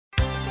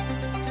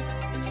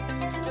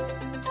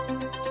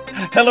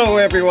Hello,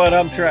 everyone.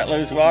 I'm Trent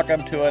Loos.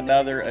 Welcome to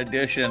another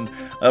edition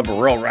of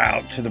Rural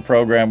Route, to the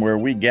program where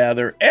we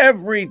gather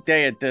every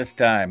day at this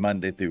time,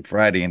 Monday through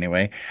Friday,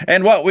 anyway.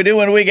 And what we do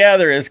when we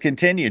gather is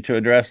continue to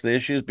address the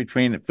issues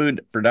between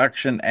food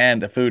production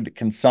and food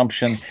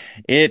consumption.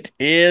 It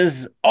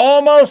is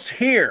almost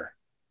here,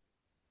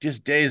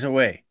 just days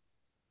away,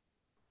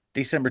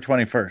 December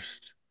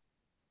 21st.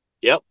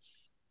 Yep.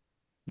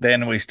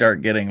 Then we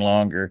start getting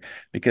longer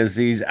because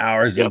these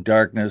hours Yep. of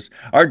darkness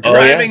are Oh,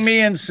 driving me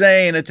yes.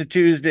 insane. It's a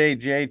Tuesday.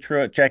 Jay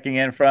Truitt checking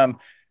in from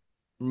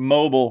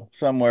mobile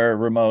somewhere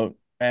remote,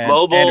 and Andrew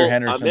Mobile.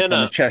 Henderson from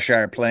the Cheshire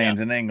Yeah, Plains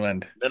in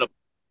England. I'm in a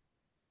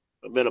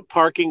I'm in a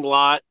parking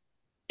lot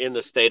in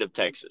the state of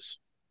Texas.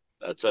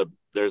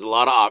 There's a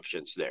lot of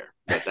options there,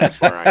 but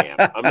that's where I am.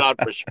 I'm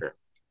not for sure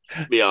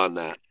beyond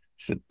that.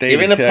 State You're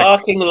of in a Texas.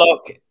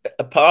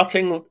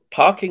 parking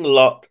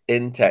lot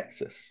in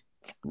Texas.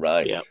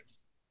 Right. Yep.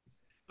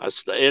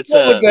 It's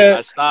What would a uh,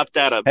 I stopped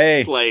at a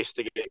Hey, place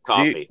to get do you,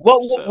 coffee.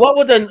 what So what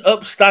would an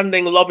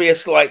upstanding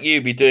lobbyist like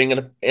you be doing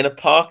in a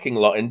parking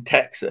lot in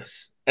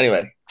Texas?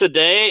 Anyway.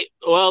 today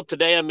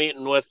I'm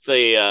meeting with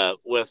the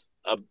with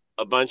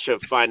a bunch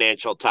of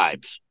financial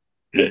types.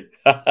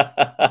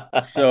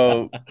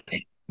 so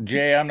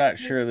Jay, I'm not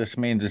sure this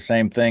means the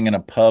same thing in a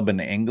pub in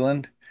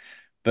England,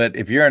 but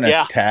if you're in a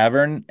Yeah.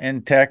 tavern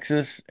in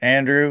Texas,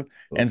 Andrew,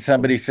 and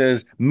somebody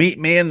says, "Meet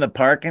me in the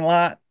parking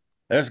lot,"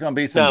 there's going to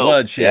be some No.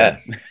 bloodshed.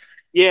 Yes.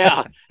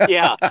 Yeah.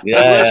 Yeah.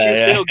 Unless you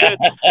Yeah, feel good,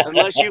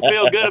 unless you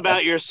feel good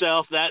about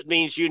yourself, that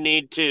means you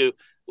need to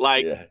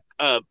like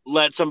yeah.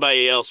 let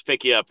somebody else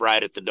pick you up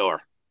right at the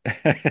door.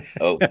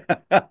 Oh.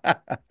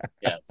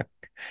 Yeah.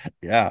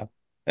 Yeah,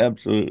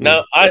 absolutely.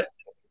 No, I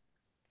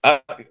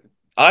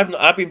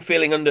I've been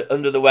feeling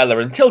under the weather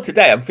until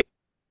today. I'm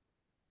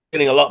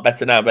feeling a lot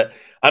better now, but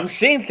I'm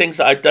seeing things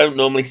that I don't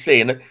normally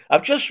see. And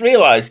I've just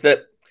realized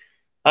that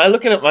I'm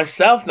looking at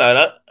myself now,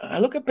 and I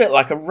look a bit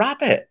like a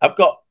rabbit. I've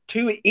got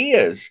two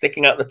ears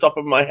sticking out the top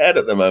of my head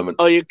at the moment.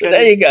 Oh, you But kind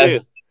there of you go.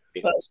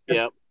 do. That's Yeah.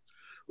 just,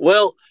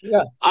 Well,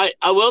 yeah. I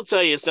will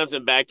tell you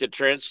something back to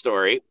Trent's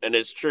story, and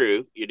it's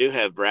true. You do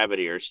have rabbit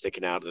ears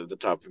sticking out at the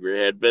top of your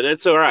head, but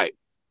it's all right.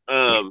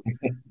 Um,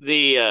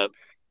 the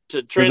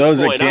To For Trent's those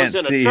that point, I can't was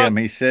in a see truck. him,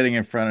 he's sitting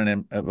in front of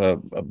him of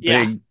a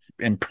Yeah. big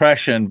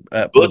impression with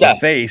a Buddha.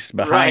 face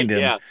Right. behind him,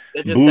 Yeah.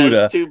 It just has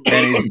Buddha, two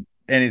and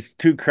big. his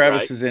two Right.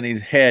 crevices in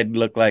his head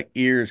look like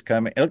ears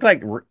coming. It look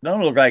like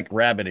don't look like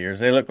rabbit ears.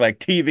 They look like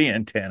TV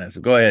antennas.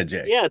 Go ahead,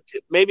 Jay. Yeah.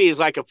 Maybe he's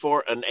like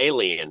an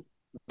alien.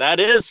 That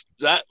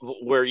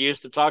we're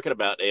used to talking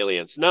about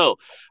aliens. No,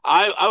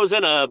 I was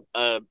in a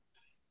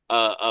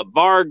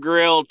bar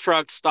grill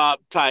truck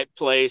stop type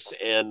place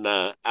in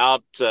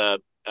out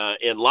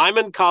in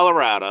Lyman,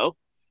 Colorado,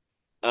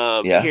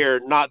 Yeah.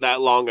 here not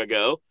that long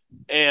ago,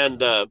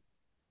 and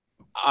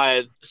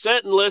I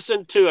sat and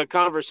listened to a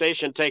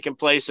conversation taking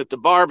place at the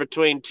bar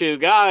between two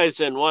guys,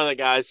 and one of the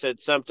guys said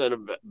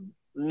something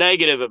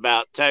negative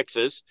about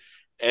Texas,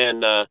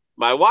 and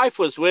my wife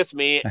was with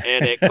me,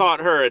 and it caught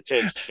her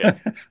attention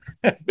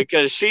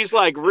because she's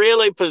like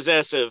really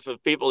possessive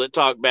of people that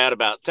talk bad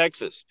about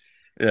Texas.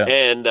 Yeah.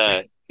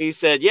 And he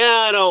said,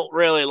 "Yeah, I don't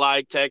really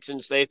like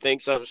Texans. They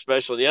think something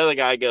special." And the other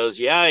guy goes,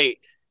 "Yeah."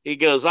 He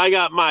goes, "I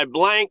got my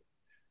blank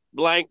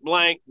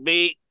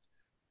beat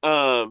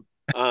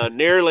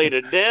nearly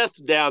to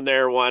death down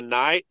there one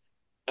night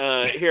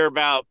here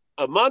about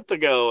a month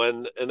ago."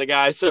 And the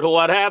guy said, "Well,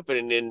 what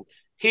happened?" And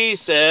he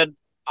said,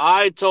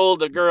 "I told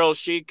the girl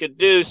she could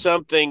do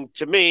something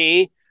to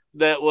me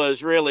that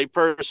was really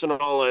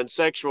personal and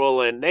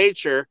sexual in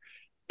nature.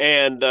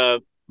 And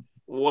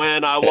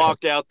when I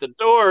walked out the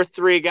door,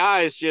 three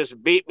guys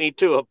just beat me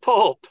to a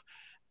pulp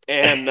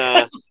and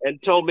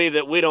told me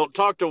that we don't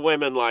talk to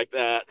women like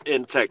that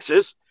in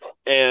Texas.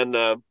 And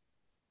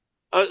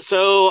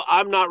so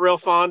I'm not real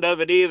fond of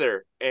it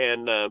either.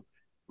 And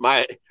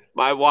my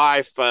my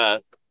wife,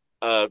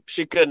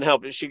 she couldn't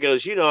help it. She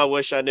goes, "I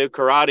wish I knew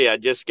karate.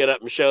 I'd just get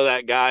up and show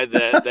that guy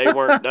that they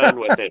weren't done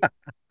with him,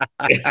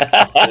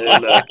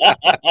 and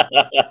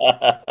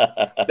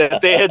that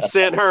they had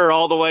sent her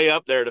all the way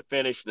up there to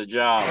finish the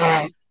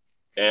job."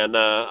 And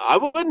I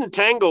wouldn't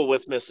tangle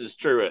with Mrs.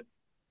 Truitt,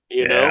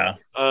 you know.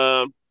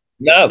 Yeah.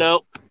 No,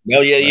 No,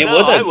 no, you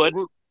Well, no, I wouldn't.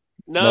 wouldn't.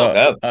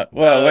 No.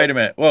 well, No. wait Uh, a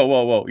minute.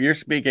 Whoa. You're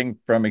speaking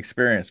from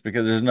experience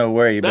because there's no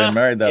way you've been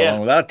married that yeah.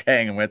 long without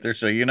hanging with her,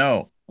 so you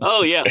know.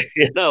 Oh yeah.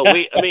 No,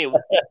 I mean,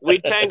 we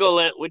tangle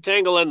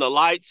in the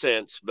light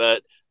sense,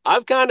 but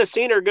I've kind of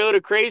seen her go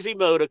to crazy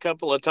mode a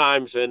couple of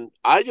times, and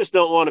I just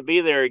don't want to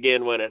be there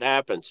again when it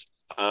happens.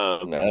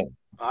 Um, No.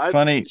 I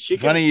Funny you she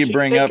can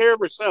bring take up care of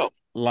herself.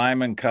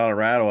 Lyman,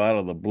 Colorado out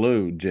of the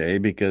blue, Jay,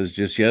 because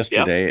just Yep.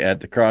 yesterday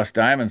at the Cross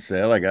Diamond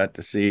sale, I got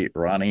to see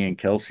Ronnie and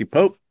Kelsey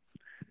Pope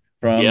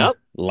from Yep.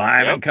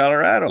 Lyman, Yep.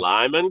 Colorado.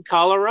 Lyman,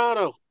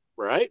 Colorado.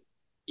 Right.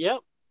 Yep.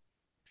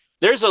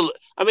 There's a.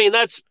 I mean,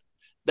 that's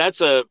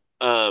a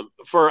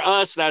for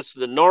us. That's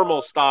the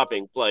normal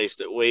stopping place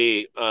that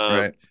we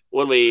Right.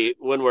 when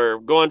we're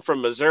going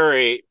from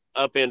Missouri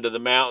up into the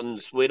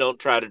mountains. We don't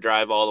try to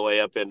drive all the way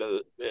up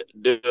into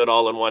do it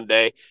all in one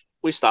day.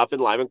 we stop in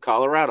Lyman,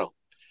 Colorado.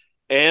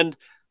 And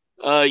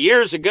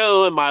years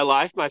ago in my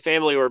life, my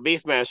family were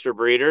beefmaster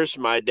breeders.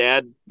 My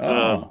dad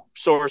Oh,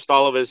 sourced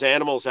all of his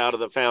animals out of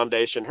the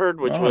Foundation herd,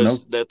 which oh, no.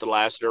 was at the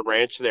Lassiter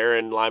Ranch there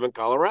in Lyman,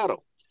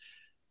 Colorado.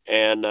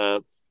 And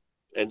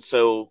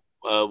so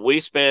we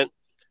spent,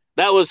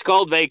 that was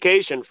called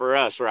vacation for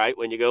us, right?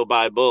 When you go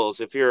buy bulls,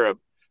 if you're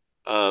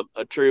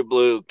a true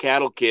blue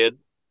cattle kid.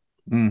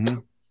 Mm-hmm.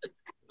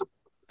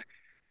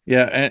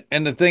 Yeah,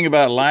 and the thing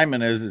about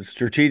Lyman is it's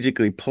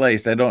strategically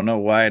placed. I don't know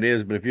why it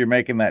is, but if you're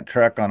making that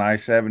trek on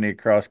I-70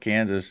 across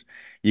Kansas,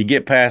 you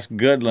get past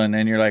Goodland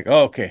and you're like,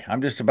 oh, okay,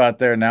 I'm just about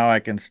there now. I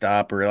can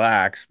stop,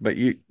 relax. But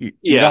you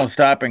Yeah, don't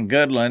stop in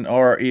Goodland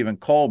or even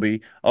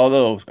Colby.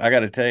 Although I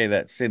got to tell you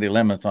that city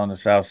limits on the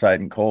south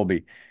side in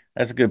Colby,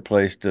 that's a good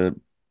place to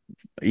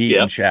eat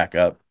yep, and shack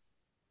up.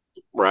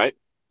 right,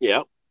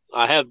 yep.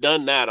 I have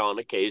done that on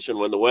occasion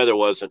when the weather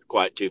wasn't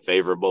quite too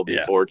favorable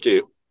Yeah. before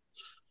too.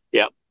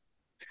 Yep.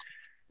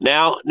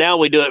 Now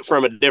we do it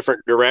from a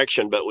different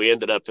direction, but we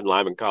ended up in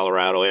Lyman,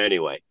 Colorado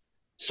anyway.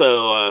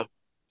 So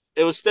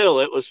it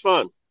was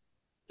fun.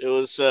 It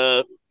was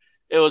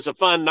it was a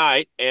fun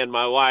night, and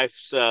my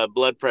wife's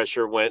blood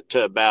pressure went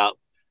to about,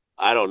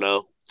 I don't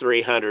know,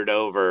 300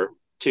 over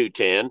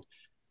 210,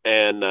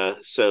 and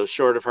so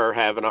short of her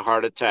having a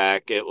heart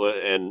attack, it was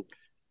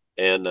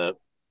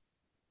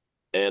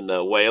and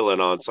uh, wailing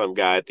on some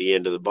guy at the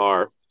end of the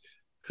bar,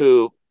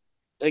 who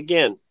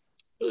again,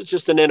 it was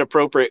just an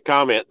inappropriate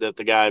comment that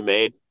the guy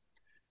made.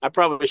 I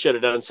probably should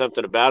have done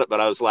something about it,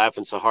 but I was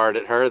laughing so hard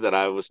at her that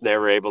I was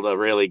never able to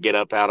really get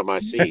up out of my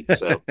seat.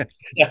 So,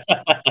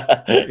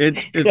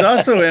 It's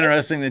also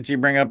interesting that you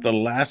bring up the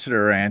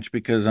Lassiter Ranch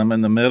because I'm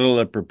in the middle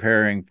of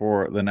preparing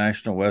for the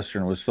National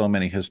Western with so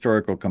many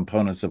historical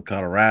components of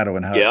Colorado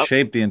and how it yep,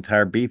 shaped the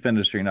entire beef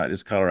industry, not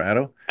just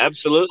Colorado.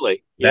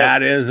 absolutely. Yep.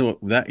 That is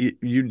that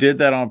you did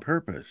that on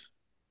purpose.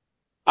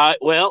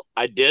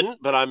 I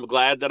didn't, but I'm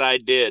glad that I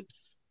did.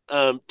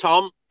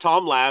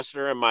 Tom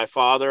Lassiter and my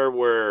father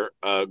were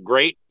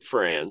great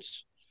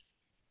friends,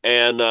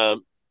 and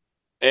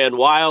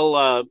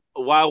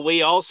while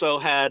we also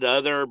had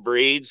other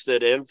breeds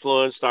that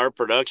influenced our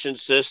production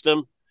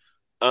system,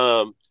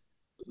 um,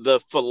 the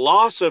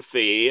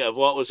philosophy of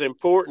what was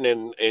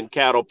important in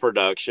cattle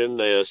production,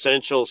 the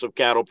essentials of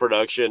cattle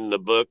production, the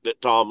book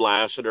that Tom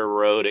Lassiter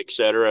wrote,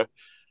 etc.,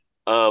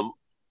 um,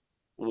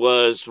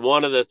 was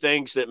one of the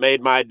things that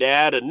made my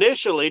dad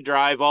initially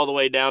drive all the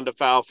way down to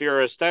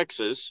Falfurrias,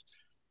 Texas,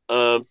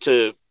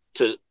 to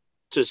to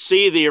to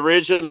see the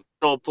original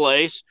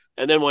place.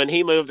 And then when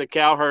he moved the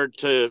cow herd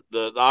to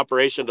the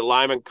operation to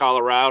Lyman,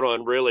 Colorado,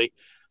 and really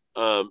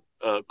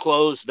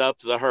closed up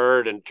the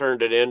herd and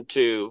turned it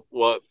into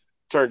what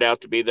turned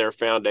out to be their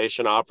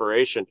foundation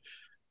operation.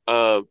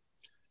 Uh,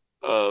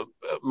 uh,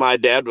 my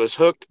dad was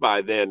hooked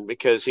by then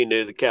because he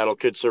knew the cattle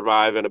could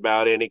survive in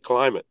about any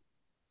climate,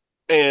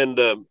 and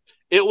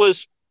it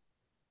was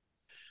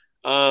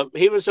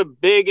he was a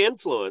big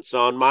influence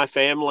on my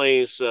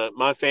family's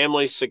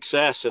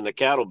success in the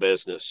cattle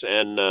business,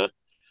 and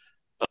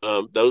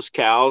those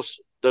cows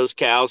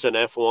and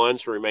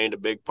F1s remained a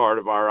big part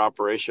of our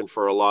operation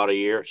for a lot of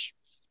years.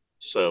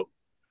 So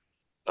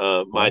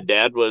my Well,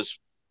 dad was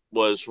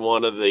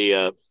one of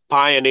the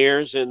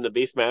pioneers in the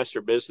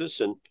beefmaster business,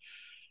 and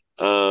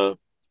uh,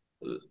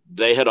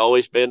 they had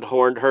always been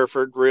horned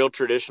Hereford, real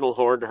traditional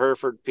horned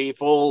Hereford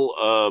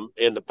people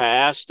in the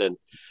past, and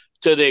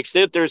to the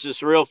extent there's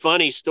this real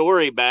funny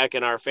story back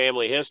in our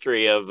family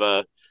history of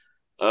a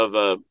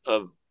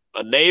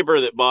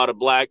neighbor that bought a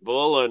black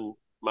bull, and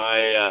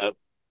my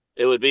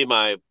it would be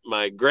my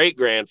great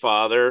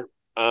grandfather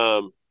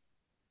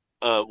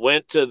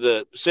went to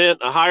the sent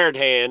a hired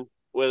hand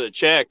with a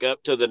check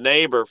up to the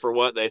neighbor for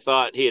what they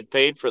thought he had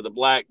paid for the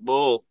black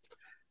bull,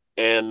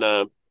 and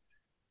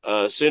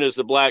as soon as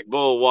the black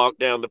bull walked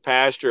down the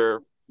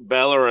pasture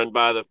bellowing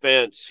by the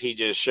fence, he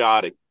just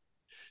shot him.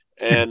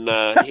 And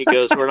he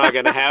goes, "We're not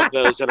going to have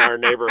those in our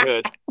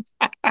neighborhood.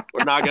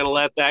 We're not going to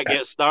let that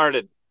get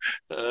started."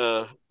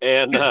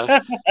 And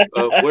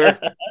we're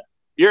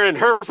you're in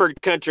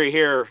Hereford country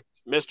here,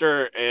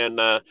 Mister, and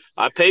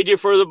I paid you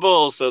for the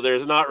bull, so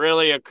there's not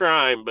really a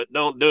crime. But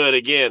don't do it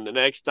again. The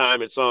next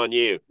time, it's on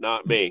you,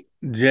 not me.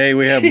 Jay,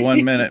 we have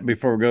 1 minute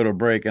before we go to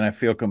break, and I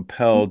feel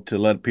compelled to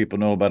let people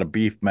know about a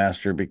beef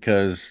master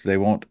because they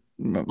won't.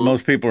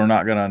 Most people are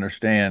not going to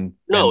understand.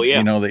 No, And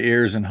yeah, the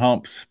ears and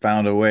humps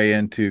found a way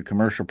into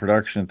commercial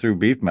production through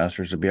beef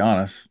masters. To be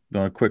honest, you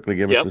want to quickly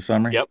give us yep, the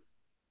summary? yep.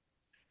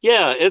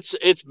 Yeah,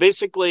 it's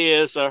basically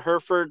as a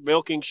Hereford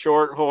milking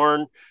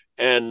shorthorn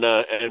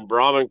and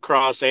Brahman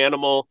cross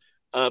animal.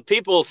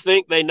 People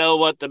think they know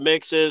what the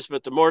mix is,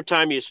 but the more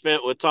time you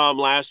spent with Tom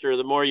Laster,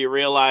 the more you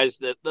realize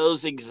that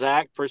those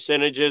exact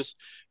percentages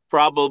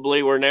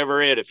probably were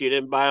never it. If you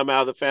didn't buy them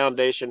out of the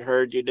foundation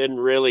herd, you didn't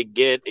really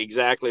get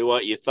exactly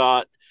what you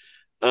thought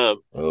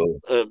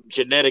Oh,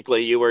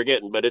 genetically you were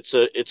getting. But it's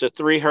a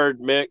three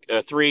herd mix,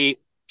 three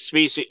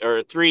species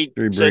or three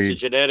Three sets of breed.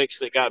 genetics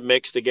that got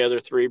mixed together,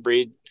 three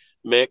breed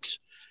mix,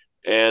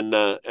 and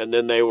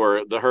then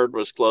the herd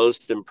was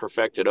closed and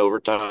perfected over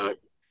time.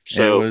 It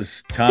So,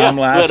 was Tom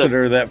but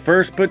Lasseter that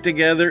first put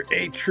together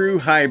a true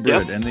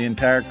hybrid, yep. and the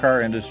entire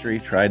car industry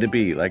tried to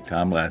be like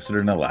Tom Lasseter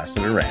and the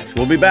Lasseter Ranch.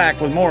 We'll be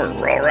back with more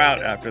Rural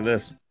Route after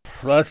this.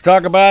 Let's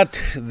talk about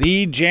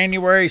the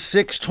January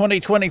 6,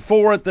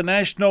 2024 at the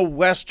National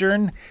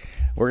Western.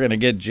 We're going to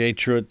get Jay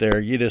Truitt there.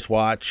 You just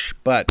watch.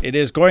 But it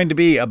is going to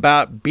be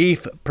about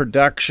beef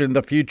production,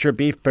 the future of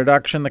beef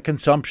production, the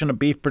consumption of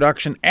beef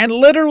production, and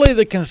literally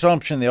the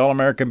consumption. The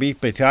All-American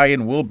Beef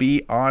Battalion will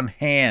be on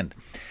hand.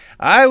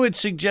 I would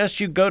suggest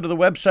you go to the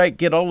website,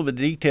 get all of the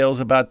details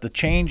about the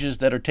changes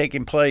that are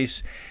taking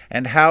place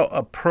and how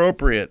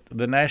appropriate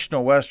the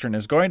National Western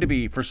is going to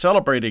be for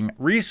celebrating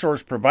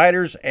resource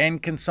providers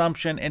and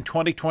consumption in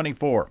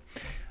 2024.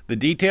 The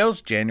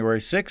details, January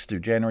 6th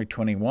through January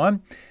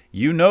 21.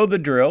 You know the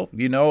drill.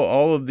 You know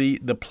all of the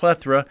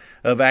plethora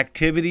of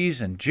activities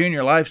and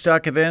junior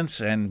livestock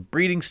events and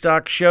breeding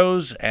stock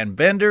shows and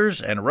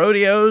vendors and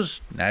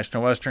rodeos.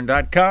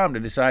 NationalWestern.com to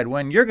decide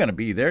when you're going to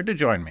be there to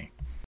join me.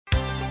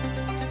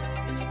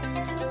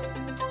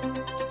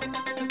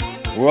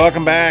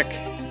 Welcome back.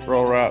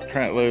 Rural Route,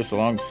 Trent Lewis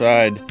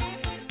alongside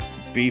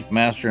beef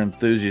master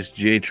enthusiast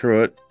Jay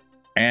Truitt,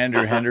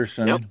 Andrew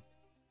Henderson. Yep.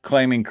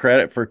 Claiming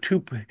credit for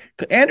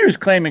Andrew's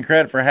claiming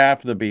credit for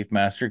half of the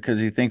Beefmaster because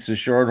he thinks the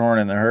Shorthorn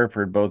and the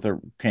Hereford both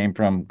came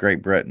from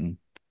Great Britain.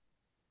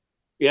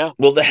 Yeah.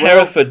 Well, the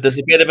Hereford, there's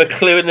a bit of a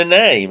clue in the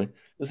name.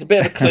 There's a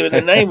bit of a clue in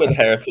the name of the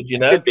Hereford, you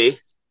know? Could be.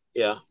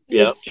 Yeah.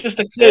 Yeah. Just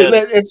a clue.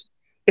 And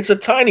it's a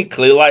tiny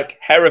clue, like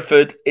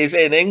Hereford is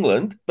in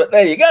England, but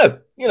there you go,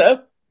 you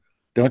know.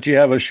 Don't you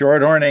have a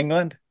Shorthorn,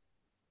 England?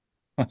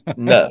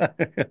 No.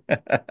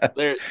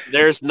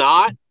 There's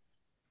not.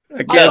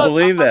 I can't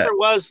believe that. There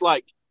was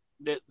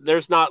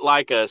there's not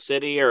like a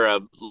city or a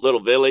little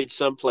village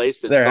someplace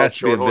that's there called has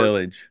to be a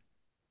village.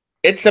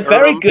 It's a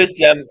very good.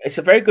 It's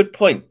a very good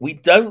point. We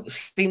don't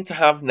seem to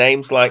have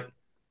names like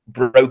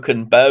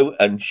Broken Bow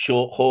and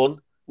Shorthorn.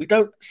 We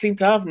don't seem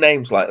to have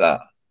names like that.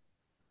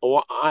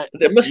 Well,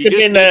 there must have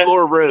been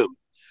more room.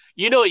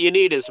 You know what you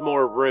need is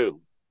more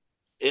room.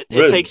 It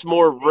takes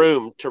more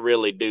room to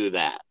really do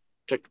that.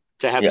 To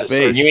have to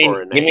search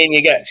for a name. You mean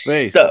you get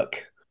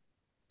stuck?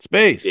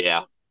 Space.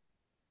 Yeah.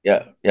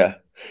 Yeah.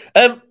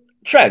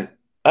 Trent,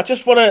 I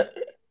just want to.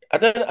 I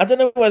don't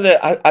know whether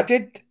I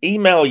did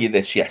email you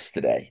this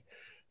yesterday,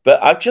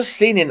 but I've just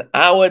seen in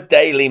our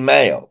Daily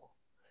Mail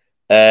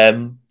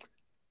that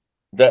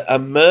a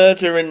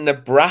murder in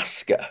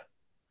Nebraska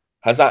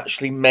has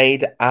actually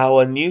made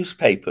our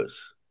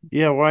newspapers.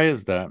 Yeah, why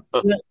is that?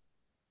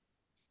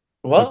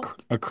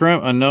 What?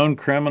 A known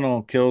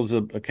criminal kills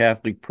a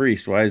Catholic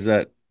priest. Why is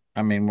that?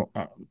 I mean,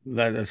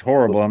 that is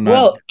horrible. I'm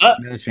not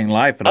diminishing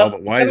life at all,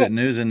 but why is it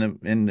news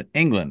in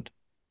England?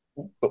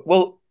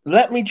 Well,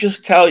 let me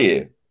just tell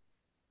you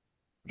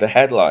the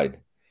headline,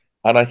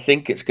 and I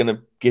think it's going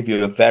to give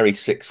you a very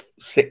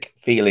sick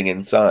feeling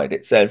inside.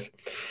 It says,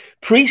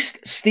 Priest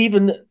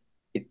Stephen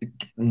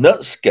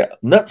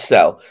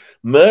Nutsell,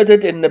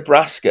 murdered in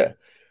Nebraska.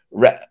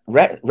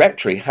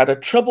 Rectory had a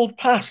troubled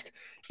past,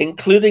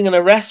 including an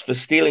arrest for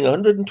stealing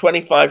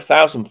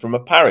 $125,000 from a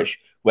parish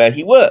where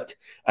he worked,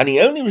 and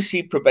he only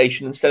received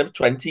probation instead of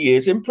 20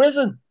 years in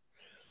prison.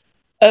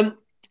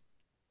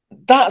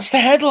 That's the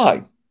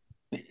headline.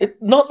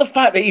 Not the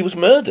fact that he was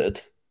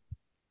murdered,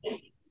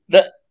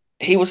 that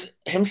he was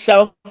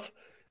himself,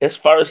 as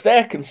far as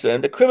they're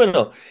concerned, a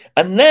criminal.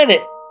 And then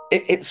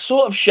it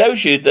sort of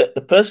shows you that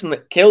the person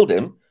that killed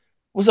him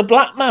was a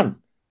black man.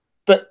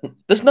 But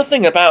there's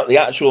nothing about the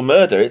actual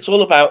murder. It's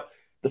all about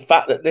the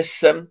fact that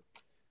this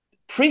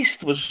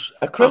priest was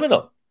a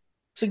criminal.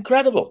 It's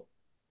incredible.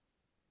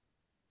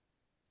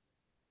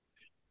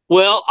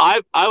 Well,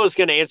 I was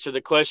going to answer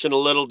the question a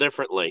little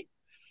differently.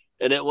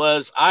 And it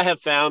was, I have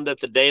found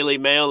that the Daily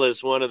Mail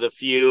is one of the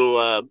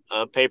few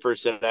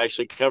papers that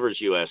actually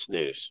covers U.S.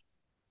 news.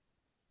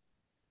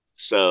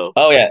 So,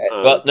 oh yeah,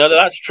 well, no,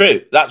 that's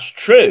true. That's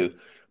true.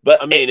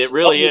 But I mean, it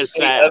really is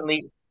sad.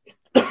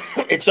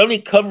 It's only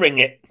covering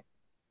it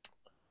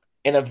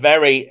in a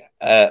very,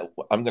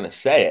 I'm going to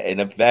say it, in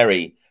a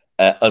very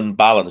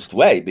unbalanced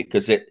way,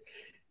 because it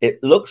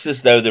looks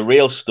as though the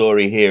real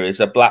story here is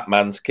a black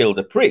man's killed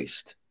a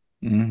priest.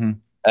 Mm-hmm.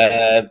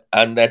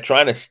 And they're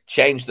trying to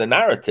change the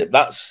narrative.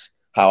 That's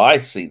how I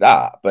see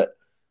that. But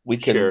we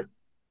can. Sure.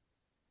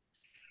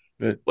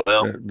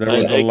 Well, there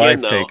was a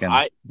life taken.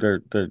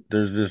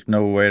 There's just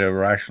no way to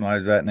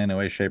rationalize that in any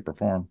way, shape, or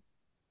form.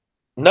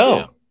 No.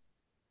 Yeah.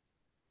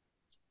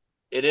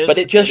 It is. But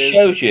it just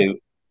shows you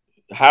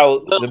how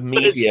the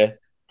media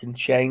can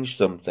change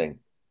something.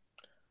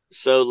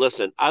 So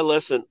listen, I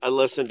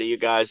listened to you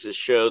guys'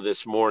 show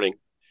this morning,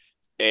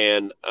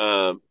 and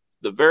the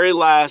very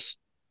last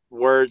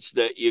words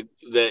that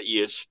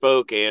you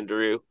spoke,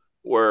 Andrew,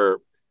 were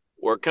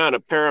kind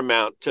of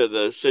paramount to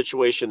the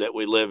situation that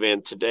we live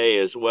in today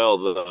as well,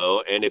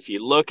 though. And if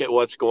you look at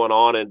what's going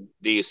on in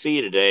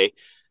DC today,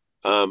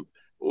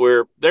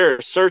 where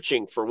they're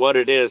searching for what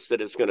it is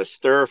that is going to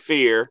stir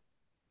fear,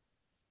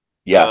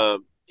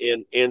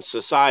 in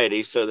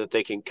society, so that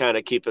they can kind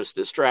of keep us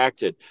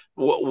distracted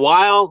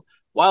while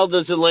while the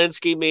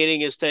Zelensky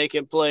meeting is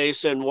taking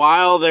place, and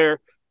while they're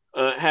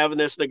having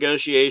this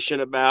negotiation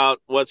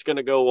about what's going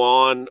to go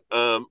on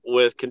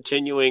with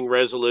continuing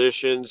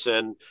resolutions,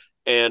 and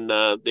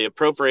the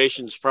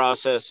appropriations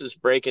process is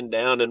breaking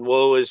down, and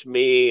woe is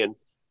me, and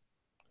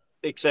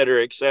et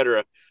cetera, et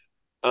cetera.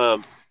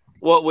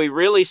 What we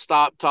really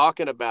stopped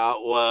talking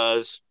about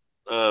was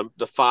the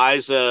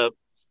FISA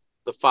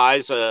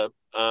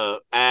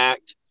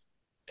Act,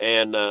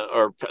 and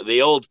or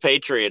the old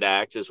Patriot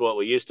Act is what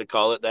we used to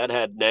call it. That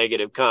had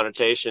negative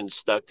connotations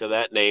stuck to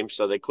that name,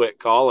 so they quit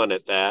calling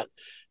it that.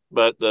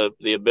 But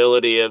the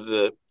ability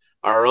of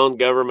our own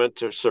government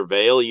to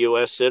surveil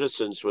U.S.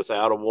 citizens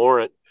without a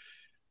warrant,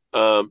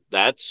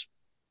 that's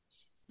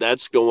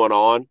going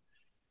on,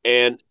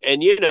 and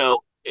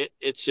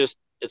it's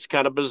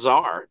kind of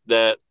bizarre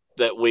that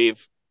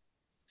we've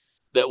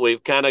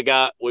kind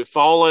of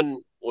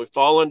fallen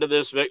to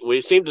this.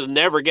 We seem to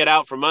never get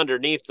out from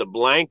underneath the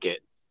blanket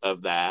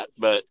of that,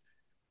 but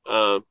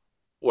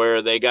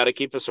where they got to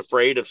keep us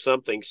afraid of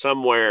something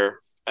somewhere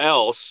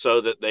else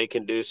so that they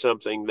can do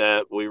something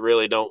that we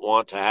really don't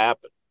want to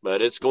happen.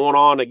 But it's going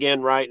on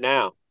again right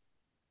now,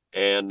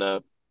 and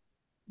the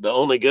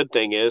only good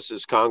thing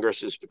is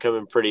Congress is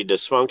becoming pretty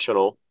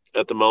dysfunctional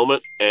at the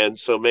moment, and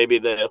so maybe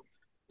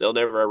they'll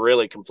never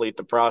really complete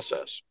the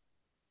process.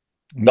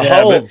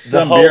 But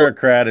some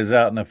bureaucrat is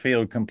out in the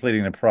field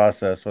completing the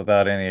process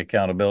without any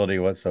accountability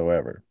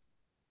whatsoever.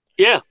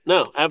 Yeah,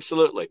 no,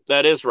 absolutely,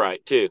 that is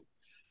right too.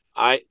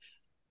 We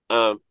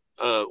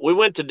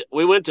went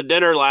to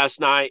dinner last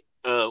night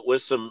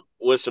with some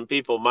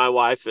people. My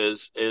wife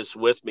is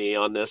with me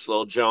on this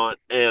little jaunt,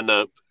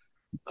 and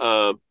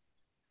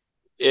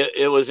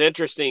it was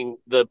interesting.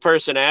 The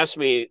person asked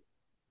me,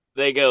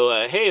 they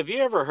go, "Hey, have you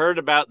ever heard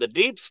about the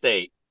deep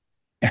state?"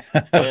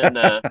 And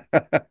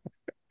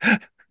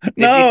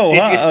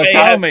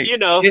tell me.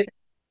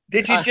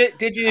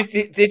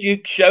 Did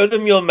you show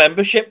them your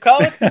membership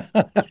card?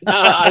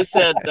 I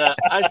said,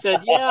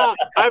 yeah,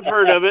 I've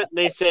heard of it. And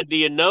they said, do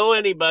you know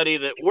anybody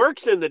that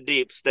works in the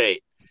deep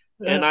state?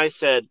 And I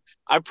said,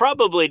 I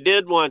probably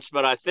did once,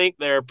 but I think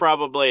they're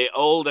probably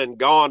old and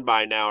gone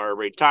by now, or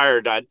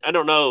retired. I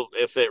don't know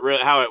if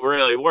how it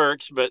really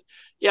works, but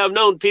yeah, I've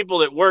known people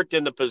that worked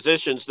in the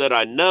positions that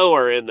I know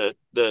are in the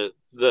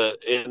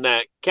in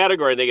that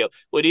category. They go,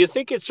 well, do you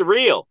think it's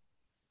real?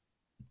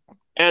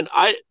 And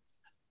I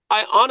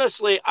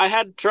honestly, I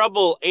had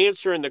trouble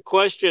answering the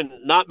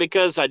question, not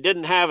because I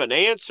didn't have an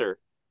answer,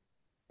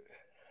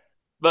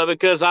 but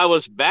because I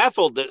was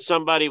baffled that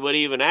somebody would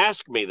even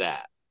ask me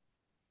that.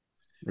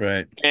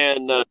 Right.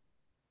 And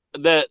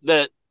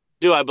that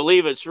do I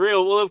believe it's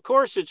real? Well, of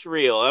course it's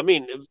real. I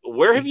mean,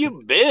 where have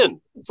you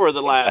been for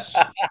the last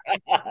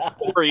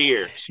 4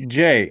 years?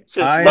 Jay,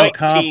 I'm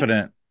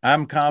confident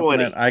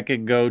I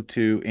could go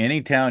to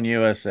any town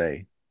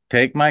USA,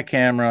 take my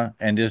camera,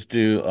 and just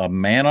do a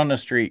man on the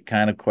street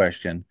kind of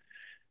question.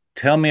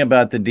 Tell me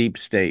about the deep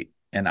state.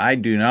 And I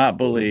do not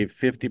believe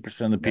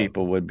 50% of the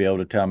people would be able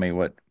to tell me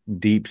what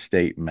deep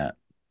state meant.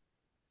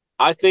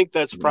 I think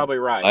that's probably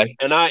right.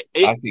 I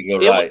think you're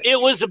right. It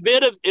was a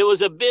bit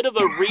of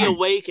a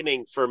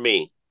reawakening for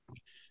me.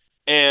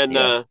 And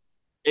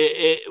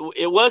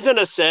it wasn't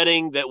a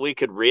setting that we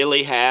could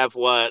really have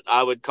what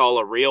I would call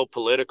a real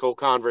political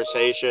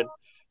conversation.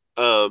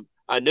 I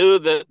knew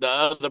that the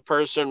other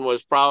person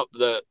was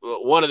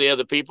one of the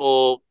other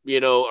people,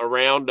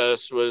 around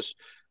us was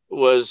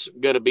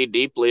going to be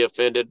deeply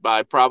offended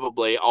by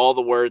probably all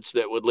the words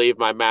that would leave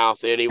my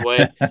mouth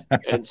anyway.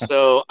 And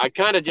so I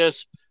kind of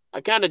just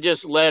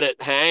let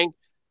it hang.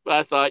 But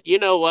I thought, you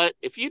know what?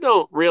 If you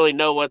don't really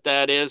know what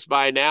that is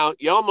by now,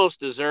 you almost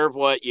deserve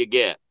what you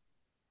get.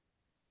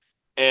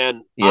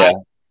 And I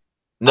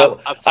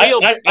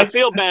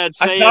feel bad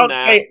saying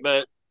that,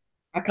 but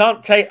I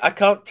can't take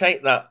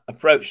that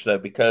approach though,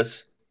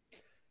 because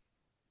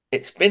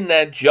it's been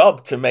their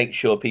job to make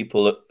sure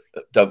people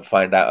don't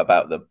find out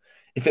about them.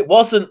 If it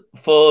wasn't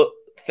for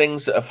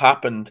things that have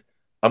happened,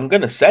 I'm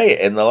going to say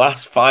it, in the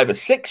last 5 or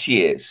 6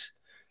 years,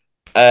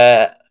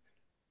 I'm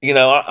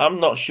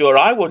not sure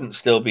I wouldn't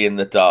still be in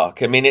the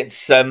dark. I mean, it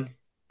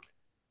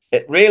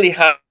really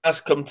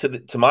has come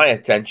to my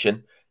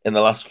attention in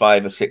the last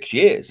 5 or 6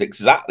 years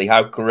exactly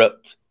how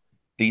corrupt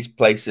these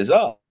places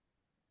are.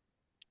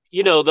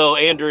 Though,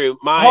 Andrew,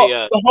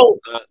 I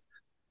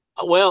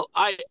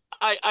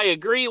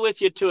agree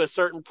with you to a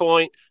certain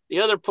point. The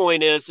other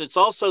point is it's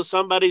also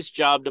somebody's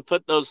job to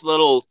put those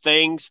little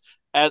things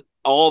at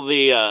all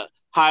the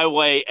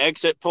highway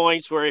exit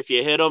points where if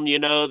you hit them,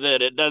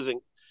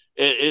 that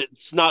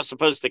it's not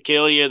supposed to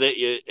kill you, that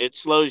it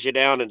slows you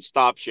down and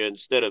stops you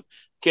instead of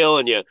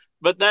killing you.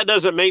 But that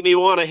doesn't make me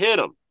want to hit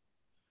them.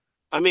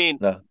 I mean,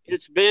 no.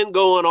 It's been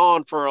going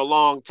on for a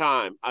long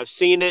time. I've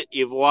seen it.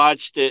 You've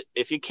watched it.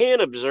 If you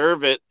can't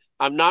observe it,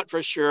 I'm not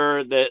for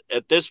sure that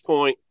at this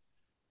point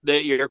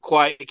that you're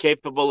quite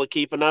capable of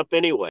keeping up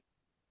anyway.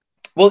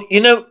 Well,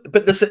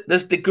 but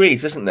there's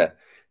degrees, isn't there?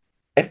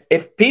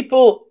 If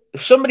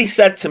somebody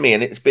said to me,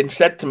 and it's been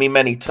said to me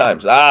many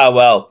times,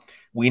 well,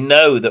 we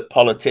know that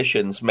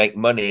politicians make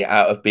money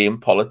out of being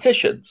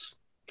politicians.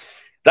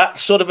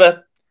 that's sort of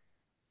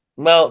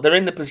they're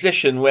in the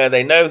position where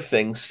they know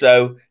things,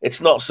 so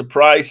it's not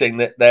surprising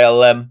that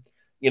they'll,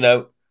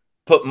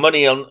 put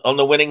money on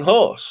the winning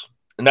horse.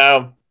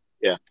 Now,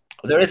 Yeah.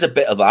 there is a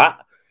bit of that.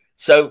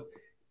 So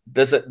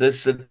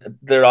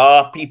there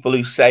are people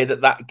who say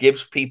that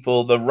gives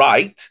people the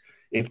right,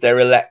 if they're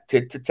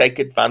elected, to take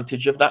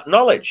advantage of that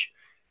knowledge.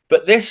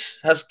 But this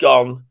has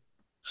gone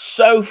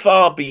so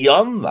far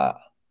beyond that.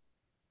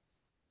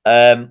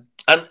 And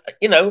I'm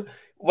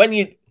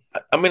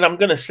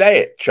going to say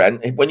it,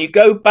 Trent, when you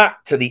go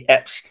back to the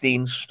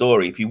Epstein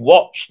story, if you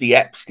watch the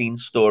Epstein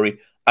story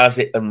as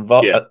it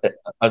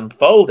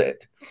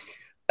unfolded,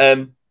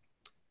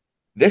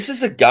 this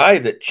is a guy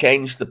that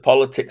changed the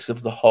politics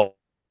of the whole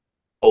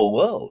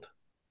world.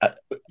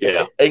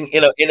 In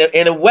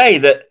a way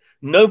that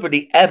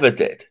nobody ever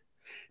did,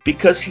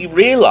 because he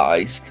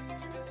realized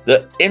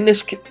that in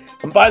this,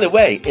 and by the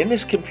way, in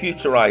this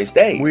computerized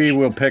age, we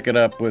will pick it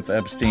up with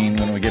Epstein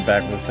when we get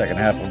back with the second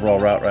half of Rural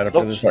Route right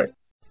after this. Sorry.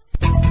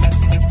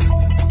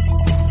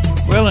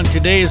 Well, in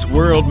today's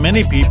world,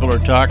 many people are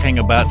talking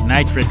about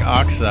nitric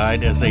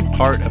oxide as a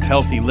part of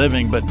healthy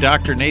living, but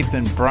Dr.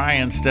 Nathan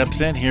Bryan steps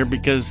in here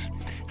because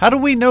how do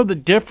we know the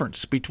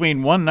difference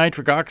between one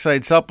nitric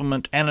oxide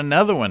supplement and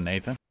another one,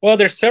 Nathan? Well,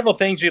 there's several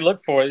things you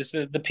look for. Is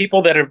the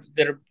people that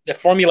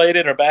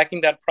formulated or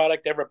backing that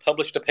product ever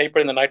published a paper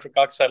in the nitric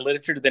oxide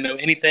literature? Do they know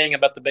anything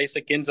about the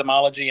basic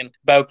enzymology and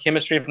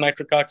biochemistry of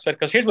nitric oxide?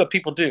 Because here's what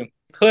people do.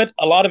 Put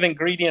a lot of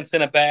ingredients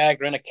in a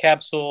bag or in a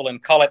capsule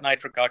and call it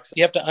nitric oxide.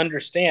 You have to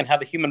understand how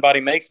the human body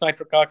makes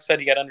nitric oxide.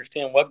 You got to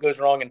understand what goes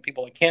wrong in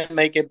people that can't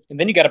make it. And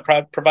then you got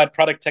to provide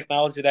product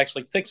technology that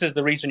actually fixes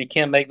the reason you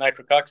can't make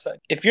nitric oxide.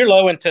 If you're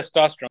low in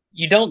testosterone,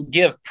 you don't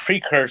give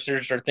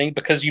precursors or things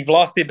because you've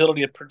lost the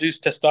ability to produce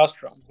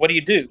testosterone. What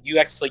do? You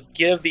actually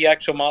give the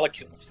actual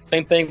molecules.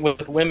 Same thing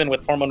with women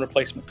with hormone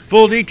replacement.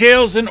 Full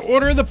details and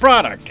order the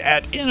product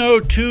at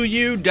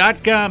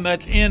no2u.com.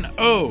 That's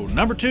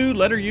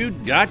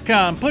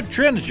no2u.com. Put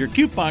Trent as your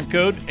coupon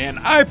code and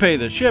I pay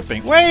the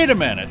shipping. Wait a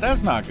minute,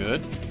 that's not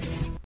good.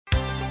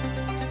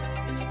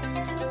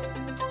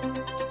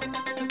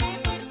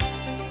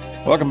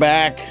 Welcome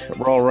back.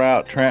 Rural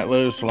Route, Trent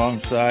Loos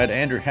alongside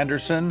Andrew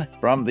Henderson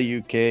from the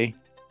UK,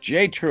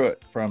 Jay Truitt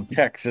from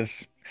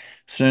Texas,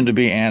 soon to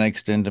be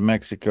annexed into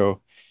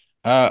Mexico.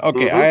 I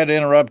had to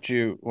interrupt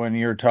you when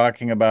you were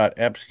talking about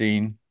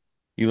Epstein.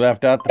 You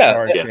left out the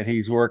part that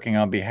he's working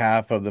on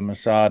behalf of the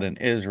Mossad in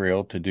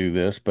Israel to do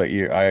this, but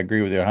I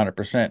agree with you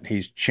 100%.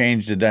 He's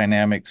changed the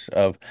dynamics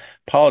of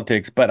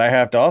politics, but I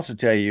have to also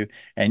tell you,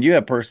 and you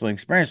have personal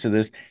experience with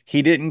this,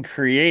 he didn't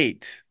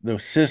create the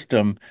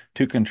system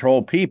to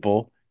control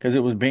people because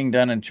it was being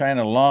done in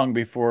China long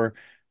before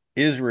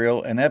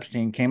Israel and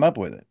Epstein came up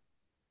with it.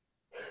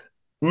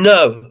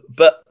 No,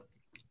 but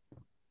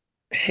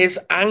his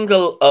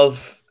angle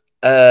of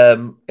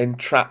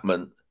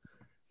entrapment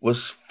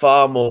was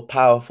far more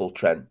powerful,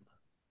 Trent,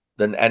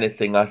 than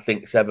anything I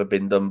think's ever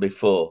been done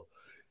before,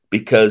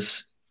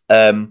 because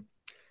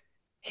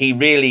he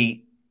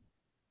really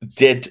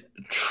did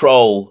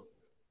troll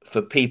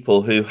for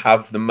people who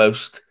have the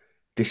most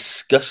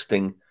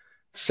disgusting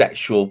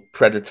sexual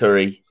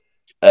predatory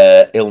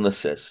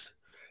illnesses,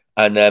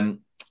 and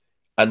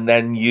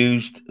then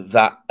used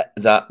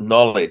that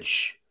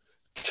knowledge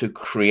to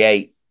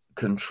create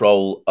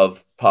control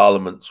of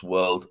parliaments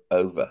world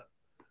over.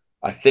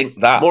 I think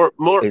that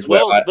is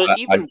where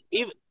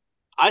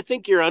I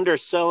think you're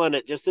underselling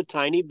it just a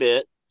tiny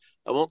bit.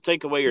 I won't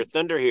take away your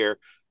thunder here,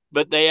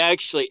 but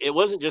it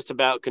wasn't just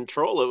about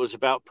control. It was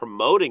about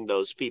promoting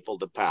those people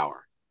to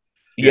power.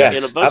 Yes,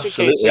 in a bunch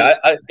absolutely. of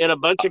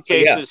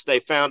cases, they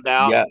found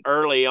out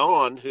early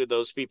on who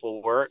those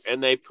people were,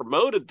 and they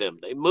promoted them.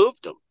 They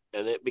moved them,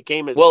 and it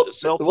became a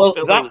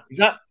self-fulfilling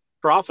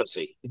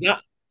prophecy.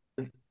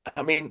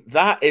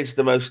 That is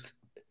the most.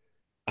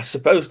 I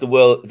suppose the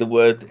word.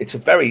 It's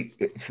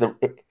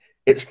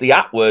the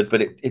at word,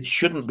 but it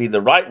shouldn't be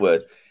the right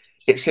word.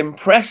 It's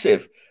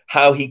impressive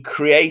how he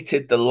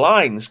created the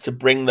lines to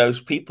bring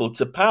those people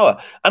to power.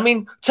 I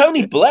mean,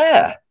 Tony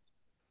Blair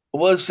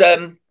was,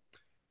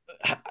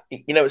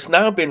 it's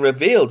now been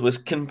revealed, was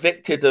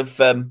convicted of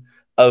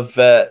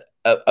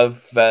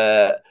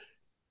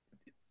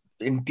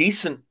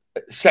indecent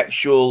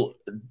sexual,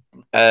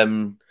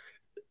 I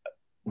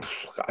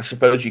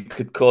suppose you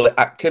could call it,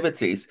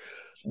 activities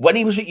when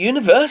he was at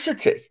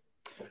university.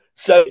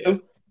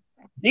 So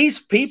these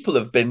people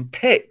have been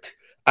picked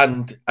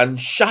and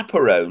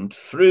chaperoned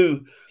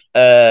through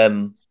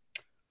the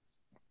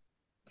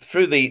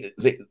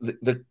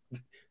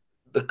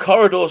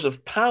corridors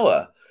of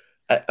power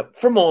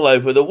from all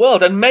over the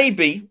world. And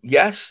maybe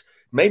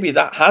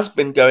that has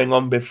been going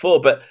on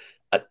before, but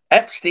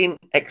Epstein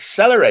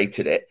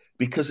accelerated it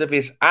because of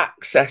his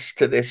access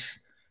to this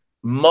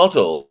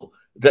model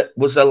that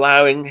was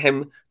allowing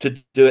him to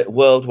do it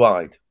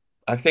worldwide.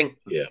 I think,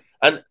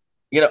 and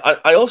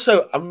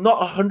I'm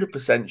not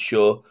 100%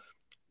 sure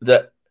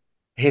that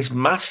his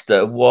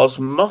master was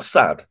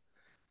Mossad.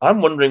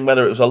 I'm wondering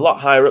whether it was a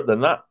lot higher up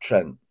than that,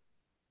 Trent.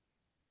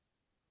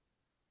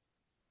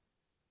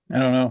 I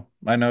don't know.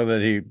 I know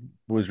that he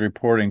was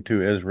reporting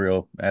to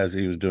Israel as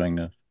he was doing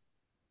this.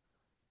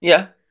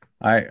 Yeah,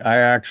 I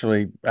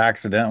actually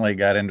accidentally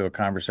got into a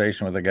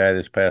conversation with a guy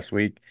this past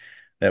week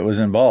that was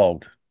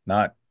involved,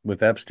 not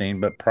with Epstein,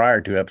 but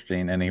prior to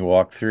Epstein, and he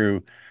walked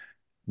through.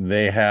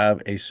 They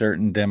have a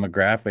certain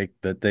demographic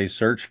that they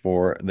search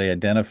for. They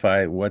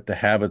identify what the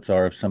habits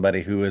are of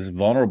somebody who is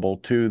vulnerable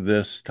to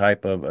this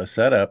type of a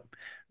setup.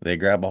 They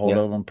grab a hold yeah,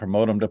 of them,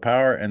 promote them to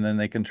power, and then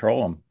they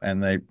control them.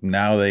 And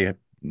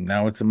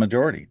now it's a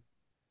majority.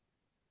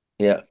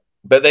 yeah.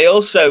 But they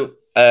also,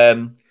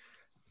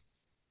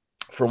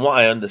 from what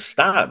I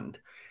understand,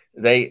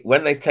 they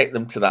when they take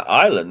them to that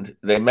island,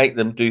 they make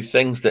them do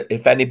things that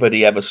if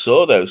anybody ever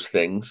saw those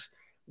things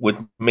would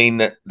mean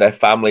that their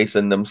families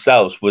and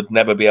themselves would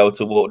never be able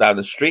to walk down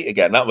the street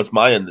again. That was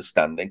my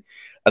understanding.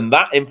 And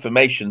that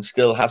information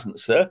still hasn't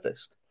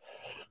surfaced.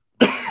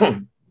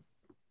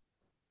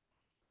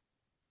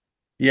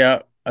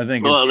 Yeah, I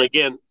think Well, and it's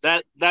again,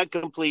 that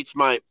completes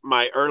my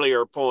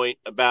earlier point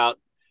about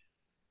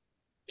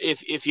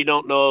if you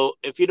don't know,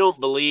 if you don't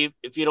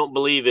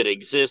believe it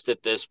exists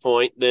at this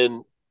point,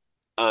 then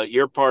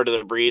you're part of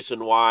the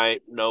reason why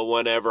no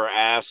one ever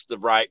asked the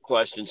right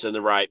questions in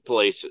the right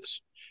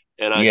places.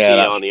 And I Yeah,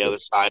 see you that's on the true. other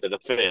side of the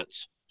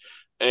fence.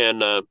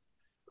 And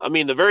I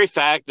mean, the very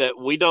fact that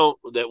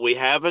we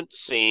haven't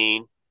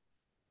seen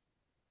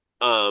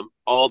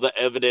all the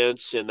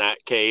evidence in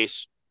that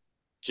case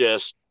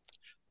just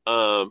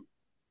um,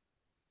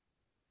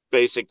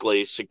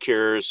 basically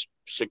secure.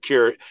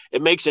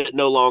 It makes it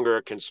no longer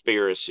a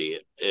conspiracy.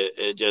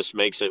 It just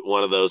makes it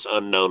one of those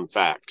unknown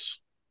facts.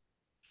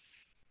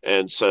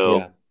 And so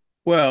Yeah.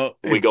 well,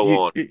 we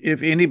go on.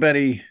 if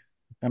anybody,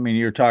 I mean,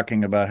 you're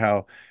talking about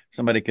how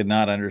somebody could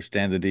not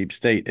understand the deep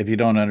state if you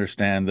don't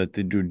understand that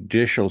the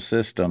judicial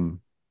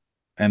system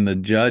and the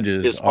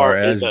judges His are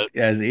heart is a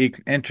as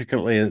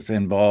intricately as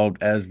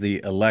involved as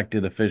the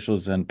elected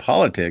officials in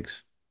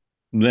politics,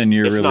 then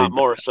if not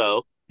more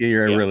so.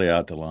 you're Yeah. really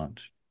out to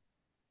lunch.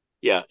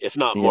 Yeah, if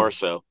not Yeah. more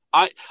so.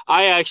 I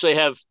actually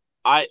have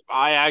I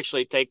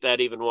actually take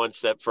that even one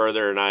step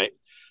further, and I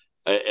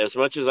as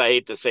much as I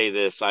hate to say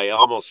this, I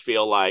almost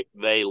feel like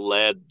they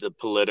led the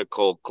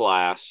political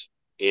class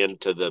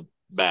into the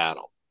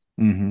battle.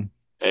 Mm-hmm.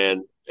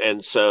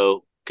 And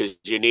so because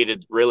you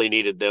really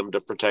needed them to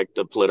protect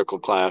the political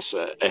class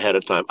ahead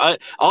of time.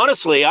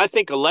 Honestly, I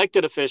think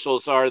elected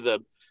officials are the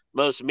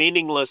most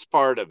meaningless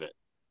part of it.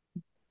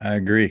 I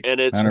agree, And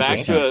it's back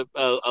 100%. to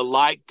a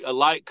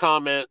like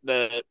comment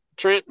that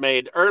Trent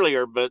made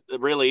earlier, but it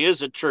really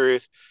is a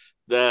truth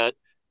that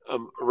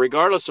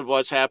regardless of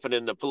what's happened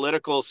in the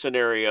political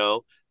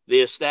scenario, the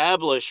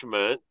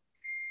establishment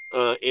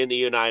in the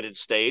United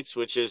States,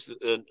 which is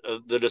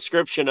the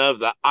description of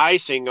the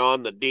icing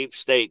on the deep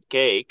state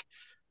cake,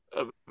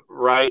 uh,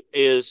 right,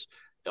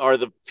 are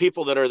the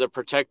people that are the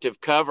protective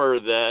cover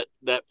that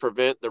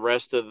prevent the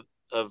rest of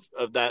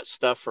that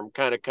stuff from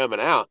kind of coming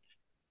out.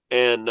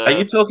 And like Are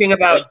you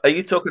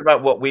talking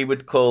about what we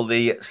would call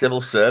the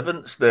civil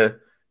servants, the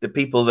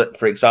people that,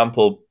 for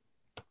example,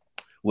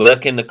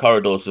 work in the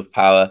corridors of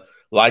power,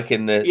 like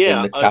in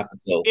yeah, the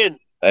capital? in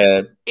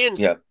Uh, in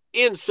yeah,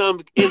 in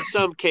some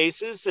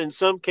cases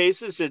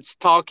it's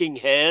talking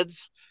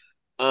heads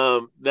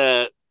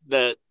that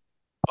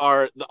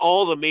are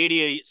all the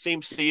media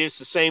seems to use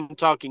the same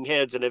talking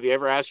heads. And have you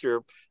ever asked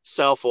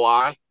yourself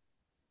why?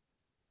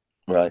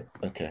 right.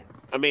 Okay.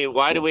 I mean,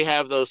 why do Yeah. we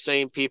have those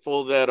same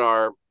people that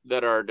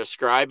are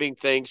describing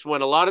things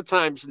when a lot of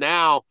times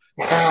now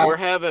we're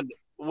having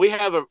we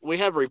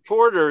have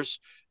reporters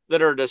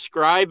that are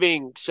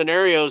describing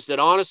scenarios that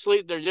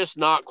honestly they're just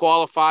not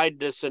qualified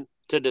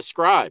to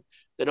describe.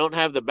 They don't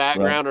have the Right.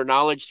 background or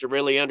knowledge to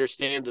really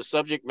understand the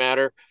subject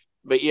matter,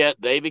 but yet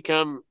they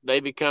become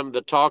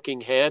the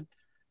talking head.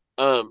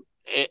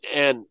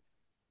 And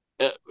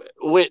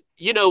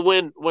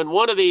when when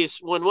one of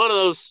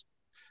those,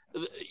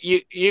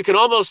 you can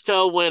almost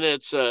tell when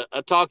it's a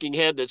talking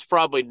head that's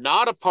probably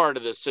not a part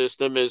of the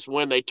system is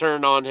when they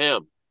turn on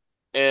him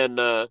and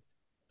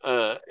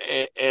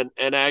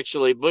and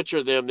actually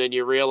butcher them. Then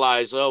you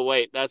realize, oh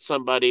wait, that's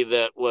somebody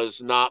that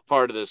was not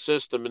part of the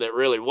system and that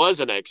really was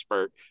an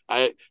expert.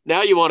 I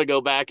Now you want to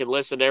go back and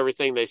listen to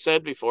everything they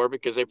said before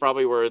because they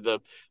probably were the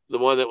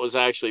one that was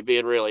actually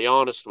being really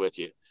honest with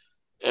you.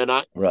 And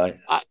Right.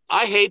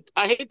 I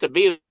hate to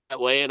be that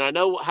way, and I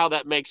know how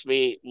that makes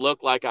me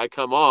look like I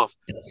come off,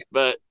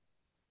 but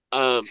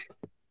um,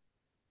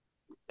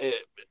 eh,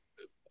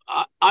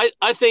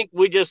 I think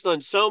we just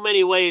in so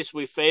many ways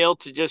we fail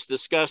to just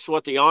discuss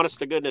what the honest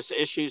to goodness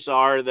issues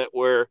are that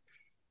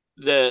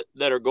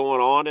are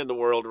going on in the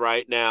world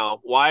right now.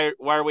 Why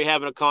are we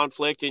having a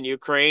conflict in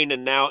Ukraine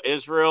and now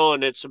Israel,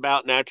 and it's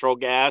about natural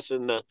gas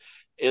in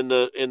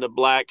the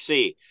Black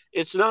Sea?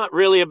 It's not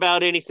really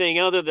about anything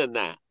other than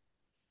that.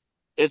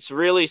 It's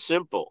really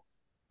simple.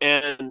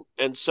 And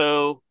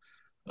so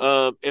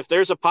if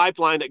there's a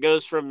pipeline that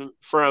goes from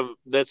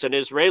that's an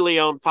Israeli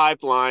owned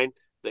pipeline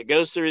that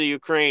goes through the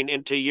Ukraine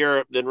into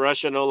Europe, then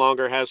Russia no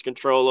longer has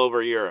control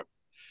over Europe.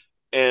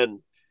 And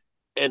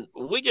and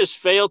we just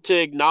fail to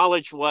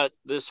acknowledge what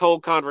this whole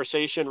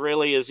conversation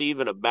really is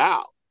even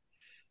about.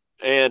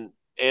 And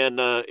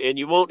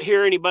you won't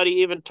hear anybody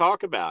even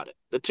talk about it.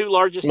 The two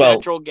largest Well,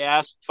 natural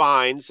gas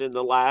finds in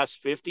the last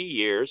 50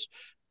 years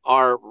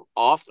are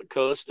off the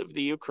coast of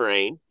the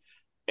Ukraine,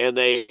 and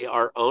they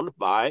are owned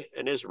by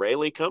an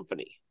Israeli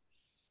company,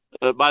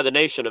 by the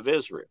nation of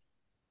Israel.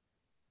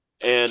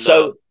 And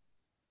so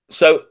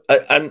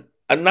and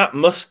that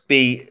must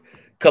be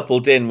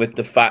coupled in with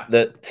the fact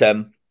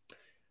that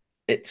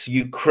it's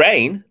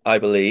Ukraine, I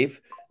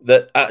believe,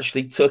 that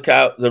actually took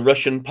out the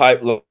Russian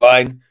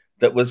pipeline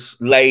that was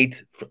laid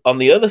on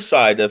the other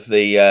side of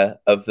the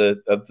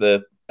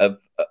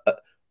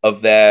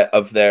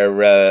of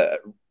their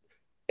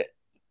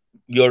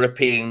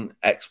European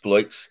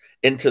exploits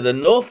into the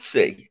North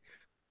Sea,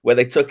 where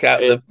they took out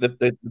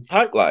the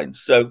pipelines.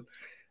 So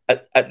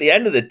at the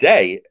end of the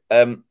day,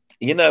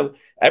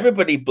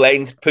 everybody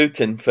blames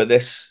Putin for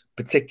this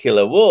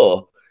particular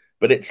war,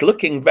 but it's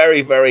looking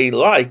very, very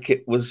like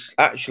it was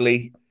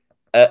actually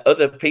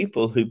other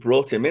people who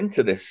brought him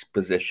into this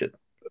position.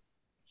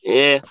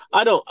 Yeah,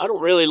 I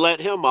don't really let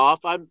him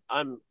off.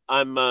 I'm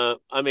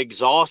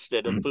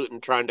exhausted of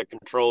Putin trying to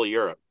control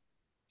Europe,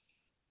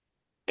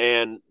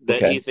 and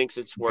that he thinks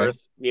it's worth,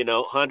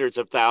 hundreds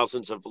of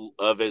thousands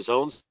of his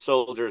own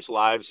soldiers'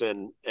 lives,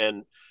 and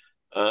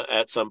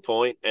at some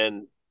point,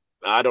 and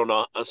I don't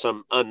know,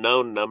 some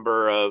unknown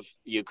number of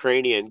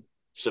Ukrainian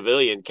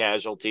civilian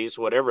casualties,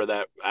 whatever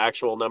that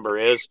actual number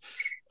is.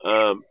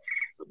 I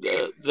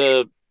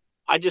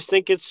just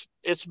think it's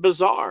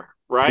bizarre,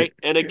 right?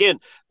 And again,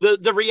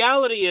 the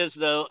reality is,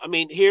 though, I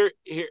mean, here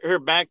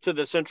back to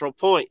the central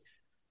point.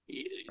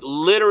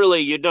 Literally,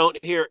 you don't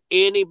hear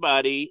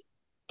anybody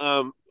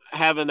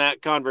having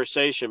that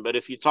conversation. But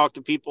if you talk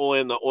to people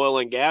in the oil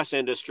and gas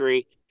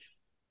industry,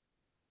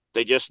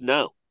 they just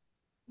know.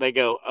 They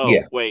go, "Oh,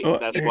 yeah. Wait,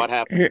 that's what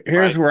happened."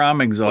 Here's where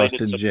I'm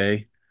exhausted,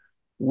 Jay.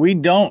 We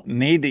don't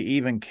need to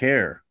even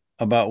care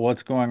about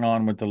what's going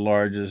on with the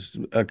largest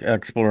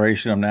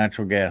exploration of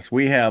natural gas.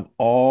 We have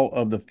all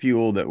of the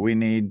fuel that we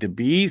need to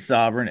be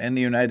sovereign in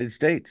the United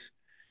States.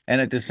 And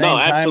at the same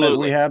time that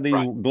we have these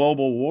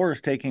global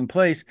wars taking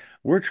place,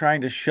 we're trying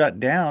to shut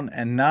down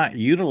and not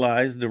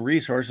utilize the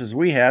resources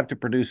we have to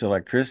produce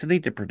electricity,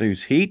 to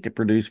produce heat, to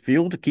produce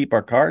fuel, to keep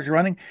our cars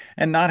running,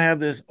 and not have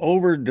this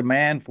over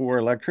demand for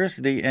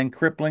electricity and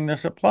crippling the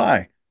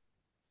supply.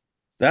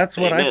 That's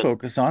what I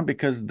focus on,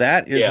 because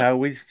that is how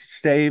we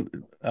stay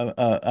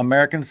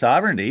American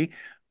sovereignty,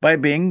 by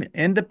being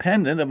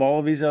independent of all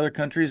of these other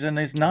countries and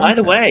these nonsense.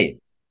 By the way,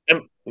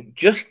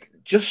 just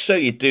so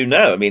you do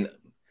know, I mean,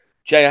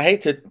 Jay, I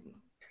hate to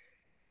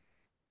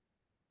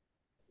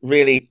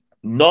really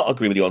not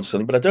agree with you on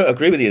something, but I don't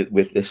agree with you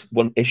with this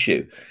one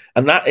issue,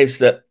 and that is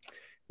that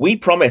we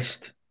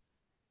promised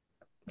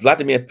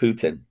Vladimir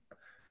Putin,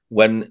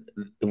 when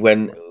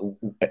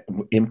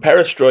in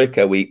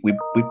Perestroika, we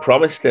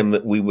promised him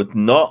that we would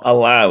not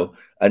allow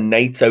a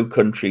NATO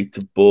country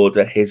to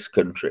border his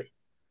country.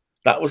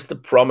 That was the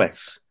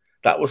promise.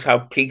 That was how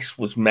peace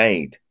was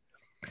made.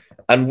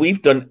 And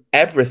we've done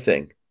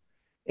everything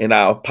in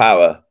our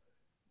power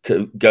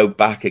to go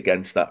back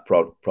against that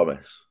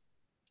promise.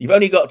 You've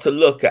only got to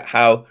look at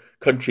how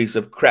countries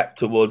have crept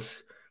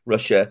towards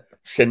Russia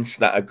since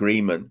that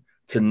agreement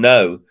to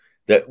know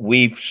that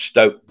we've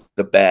stoked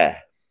the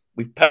bear.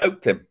 We've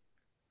poked him.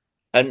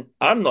 And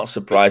I'm not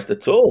surprised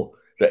at all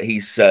that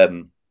he's...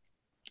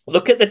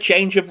 look at the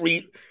change of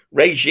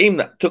regime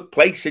that took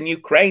place in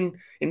Ukraine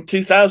in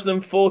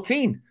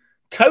 2014.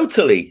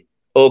 Totally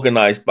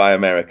organized by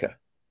America.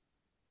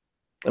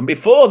 And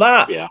before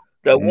that,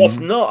 there was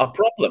not a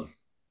problem.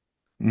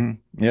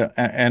 Yeah,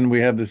 and we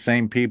have the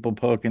same people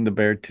poking the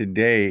bear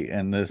today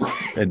in this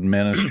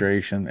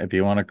administration, if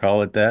you want to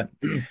call it that.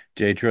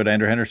 Jay Truitt,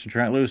 Andrew Henderson,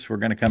 Trent Loos. We're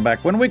going to come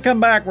back. When we come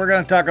back, we're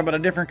going to talk about a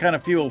different kind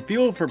of fuel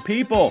for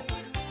people.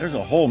 There's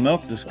a whole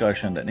milk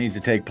discussion that needs to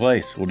take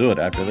place. We'll do it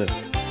after this.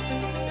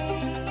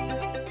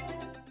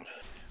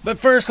 But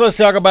first, let's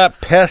talk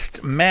about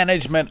pest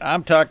management.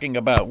 I'm talking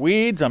about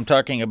weeds. I'm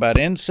talking about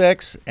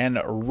insects and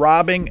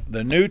robbing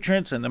the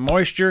nutrients and the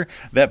moisture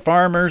that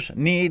farmers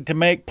need to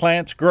make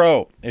plants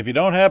grow. If you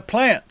don't have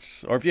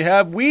plants, or if you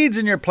have weeds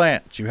in your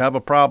plants, you have a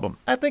problem.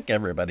 I think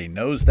everybody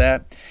knows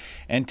that.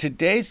 And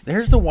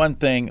here's the one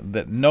thing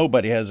that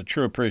nobody has a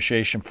true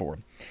appreciation for.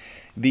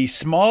 The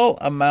small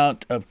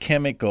amount of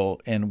chemical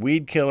in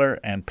weed killer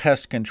and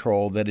pest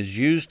control that is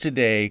used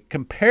today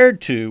compared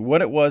to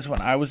what it was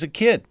when I was a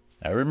kid.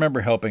 I remember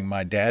helping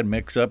my dad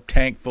mix up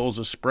tankfuls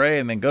of spray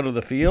and then go to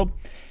the field.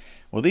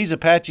 Well, these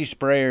Apache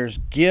sprayers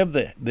give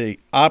the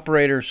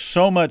operator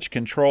so much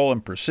control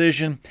and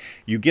precision.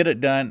 You get it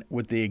done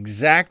with the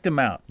exact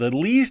amount, the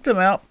least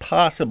amount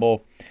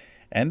possible.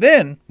 And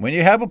then when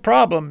you have a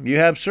problem, you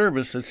have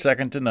service that's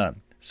second to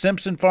none.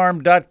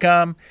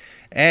 SimpsonFarm.com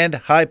and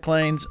High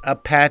Plains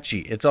Apache.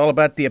 It's all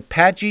about the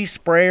Apache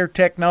sprayer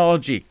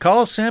technology.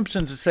 Call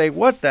Simpsons and say,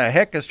 what the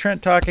heck is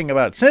Trent talking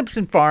about?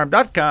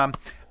 SimpsonFarm.com.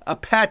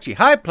 Apache,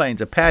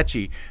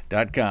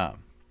 HighPlainsApache.com.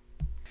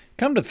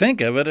 Come to think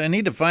of it, I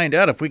need to find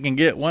out if we can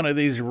get one of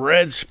these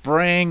red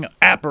spraying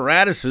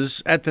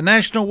apparatuses at the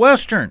National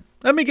Western.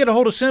 Let me get a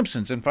hold of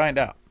Simpsons and find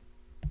out.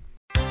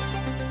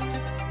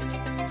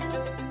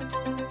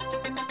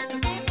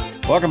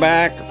 Welcome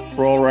back.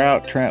 Roll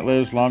Route. Trent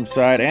lives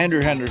alongside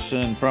Andrew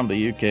Henderson from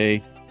the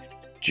UK.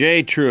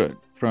 Jay Truitt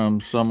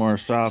from somewhere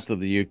south of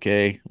the UK,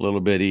 a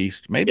little bit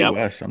east, maybe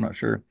west, I'm not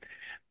sure.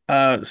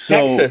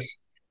 Texas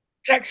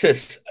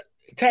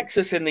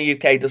in the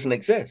UK doesn't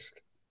exist.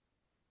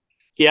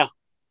 Yeah,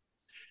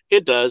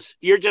 it does.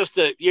 You're just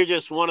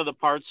one of the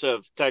parts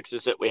of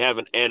Texas that we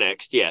haven't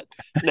annexed yet.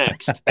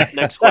 Next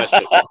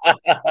question.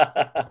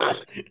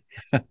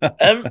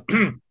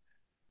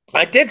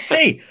 I did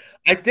see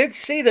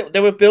that they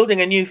were building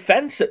a new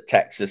fence at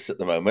Texas at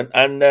the moment,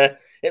 and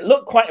it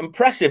looked quite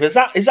impressive. Is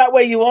that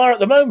where you are at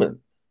the moment?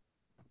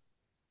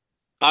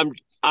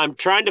 I'm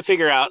trying to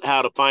figure out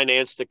how to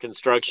finance the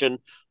construction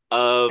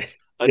of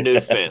a new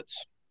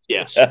fence.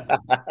 Yes.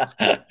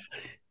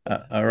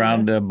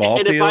 Around the ball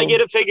and field. If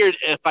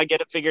I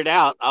get it figured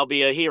out, I'll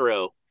be a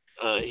hero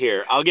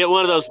here. I'll get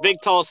one of those big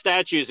tall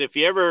statues. If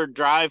you ever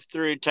drive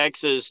through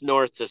Texas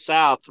north to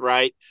south,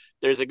 right,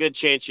 there's a good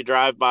chance you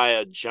drive by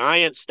a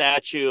giant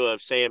statue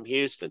of Sam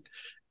Houston,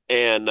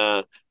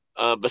 and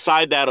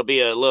beside that'll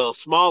be a little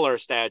smaller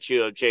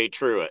statue of Jay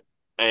Truitt,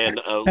 and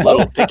a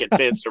little picket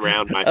fence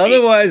around my feet.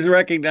 Otherwise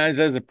recognized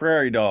as a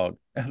prairie dog.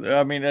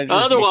 I mean,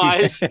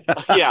 otherwise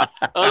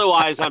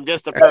I'm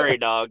just a prairie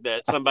dog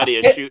that somebody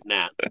is shooting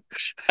at.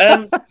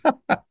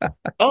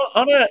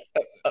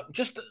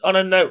 Just on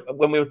a note,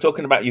 when we were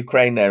talking about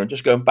Ukraine there, and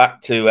just going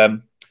back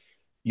to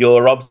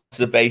your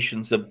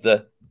observations of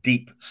the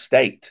deep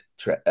state,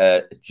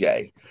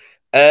 Jay,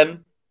 do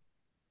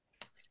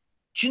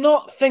you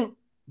not think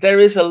there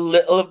is a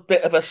little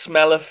bit of a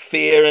smell of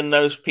fear in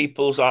those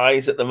people's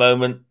eyes at the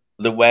moment,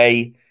 the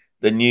way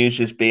the news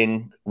is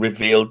being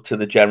revealed to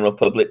the general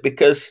public?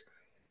 Because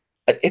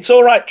it's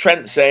all right,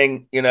 Trent,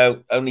 saying,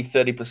 only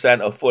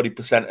 30% or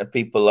 40% of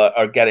people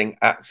are getting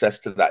access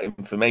to that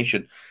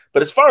information.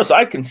 But as far as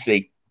I can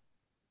see,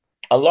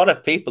 a lot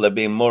of people are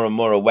being more and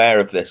more aware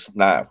of this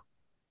now.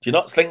 Do you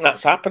not think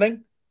that's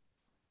happening?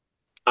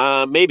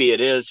 Maybe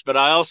it is, but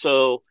I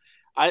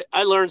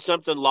learned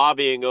something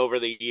lobbying over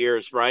the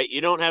years, right?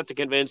 You don't have to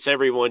convince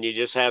everyone. You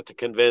just have to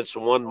convince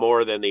one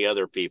more than the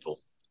other people.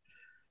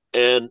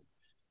 And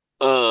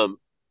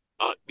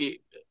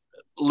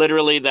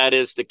literally that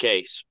is the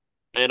case.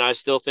 And I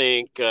still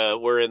think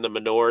we're in the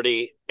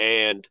minority,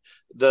 and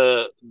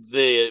the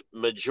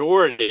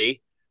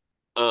majority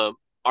are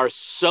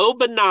so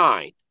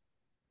benign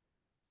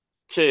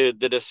to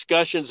the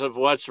discussions of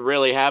what's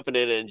really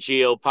happening in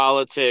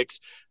geopolitics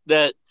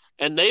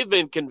and they've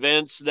been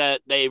convinced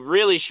that they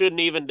really shouldn't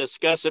even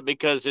discuss it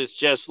because it's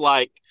just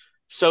like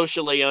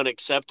socially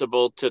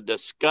unacceptable to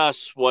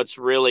discuss what's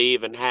really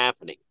even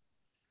happening.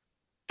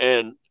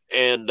 And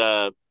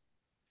I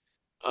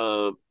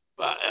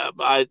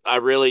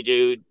really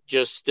do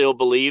just still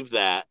believe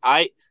that.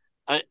 I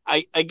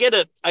get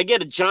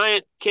a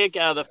giant kick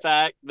out of the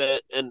fact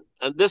that, and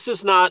this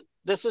is not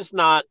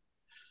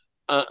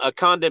a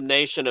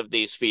condemnation of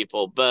these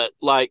people, but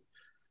like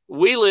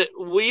we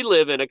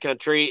live in a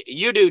country,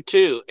 you do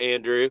too,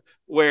 Andrew,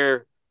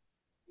 where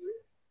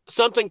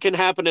something can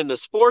happen in the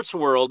sports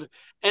world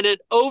and it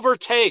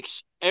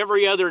overtakes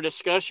every other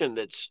discussion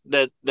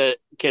that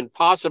can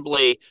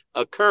possibly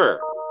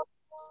occur.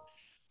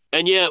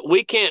 And yet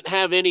we can't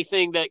have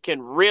anything that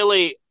can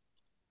really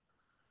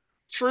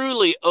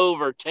truly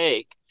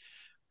overtake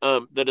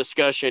the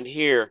discussion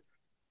here.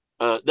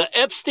 The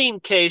Epstein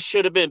case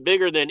should have been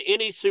bigger than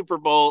any Super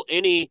Bowl,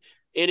 any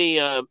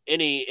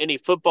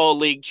football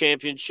league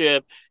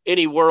championship,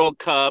 any World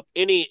Cup,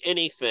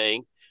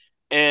 anything,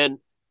 and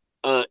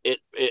it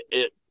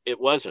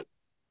wasn't,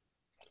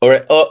 or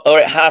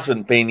it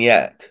hasn't been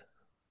yet.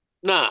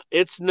 Nah,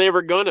 it's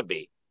never going to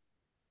be.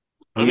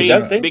 You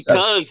don't think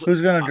because so?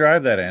 Who's going to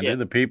drive that, Andrew? Yeah.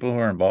 The people who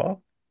are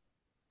involved?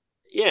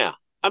 Yeah.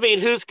 I mean,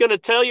 who's going to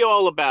tell you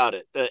all about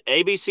it? The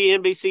ABC,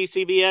 NBC,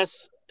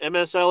 CBS,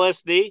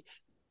 MSLSD?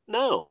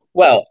 No.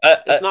 Well,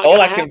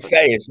 all I can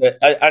say is that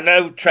I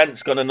know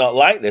Trent's going to not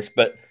like this,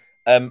 but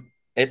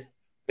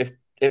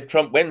if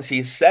Trump wins,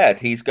 he's said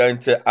he's going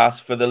to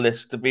ask for the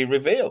list to be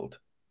revealed.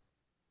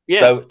 Yeah,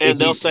 so and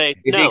they'll say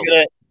no.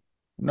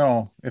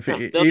 No,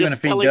 even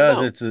if he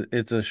does, no.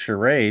 It's a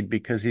charade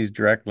because he's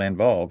directly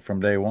involved from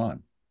day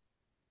one.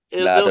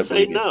 They'll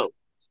say no.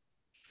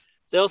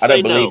 They'll say no. I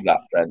don't believe that,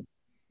 Trent.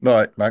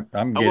 But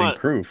I'm getting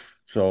proof,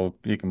 so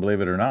you can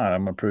believe it or not.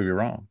 I'm going to prove you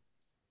wrong.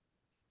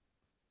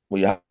 Well,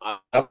 you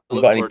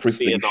haven't got any proof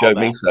that you've showed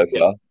me so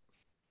far.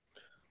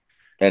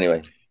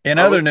 Anyway. In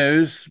other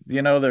news,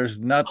 there's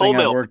nothing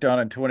I've worked on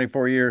in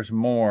 24 years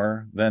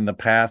more than the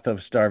path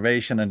of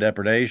starvation and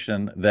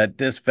depredation that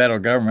this federal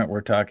government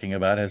we're talking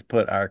about has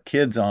put our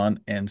kids on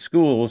in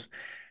schools.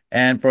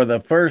 And for the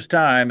first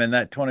time in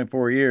that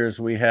 24 years,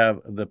 we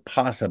have the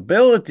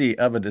possibility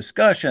of a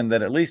discussion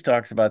that at least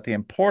talks about the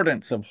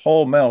importance of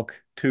whole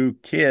milk to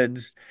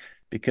kids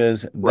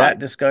because Right. that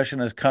discussion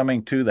is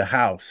coming to the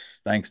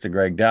House. Thanks to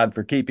Greg Dodd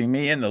for keeping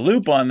me in the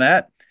loop on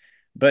that.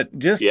 But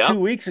just Yep. 2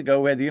 weeks ago,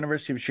 we had the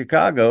University of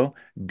Chicago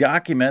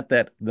document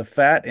that the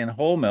fat in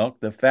whole milk,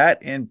 the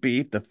fat in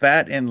beef, the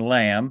fat in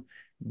lamb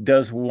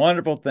does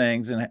wonderful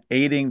things in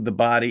aiding the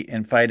body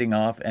in fighting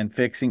off and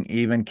fixing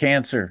even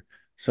cancer.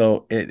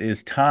 So it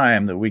is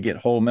time that we get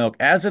whole milk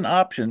as an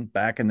option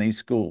back in these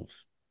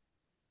schools.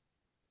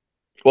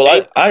 Well,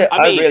 Hey, I I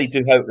mean, really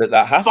do hope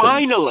that happens.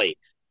 finally,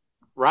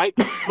 right?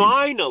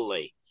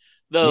 Finally,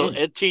 though,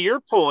 Mm. to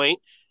your point,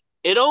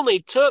 it only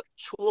took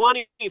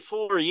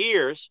 24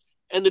 years.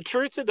 And the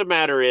truth of the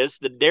matter is,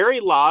 the dairy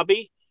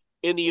lobby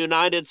in the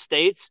United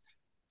States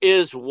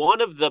is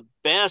one of the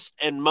best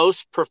and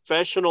most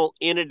professional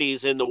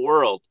entities in the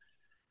world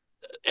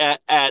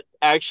at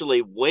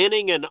actually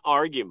winning an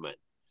argument.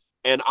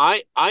 And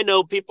I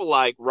know people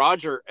like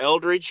Roger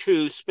Eldridge,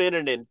 who spent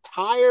an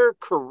entire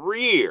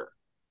career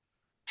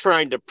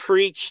trying to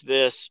preach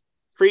this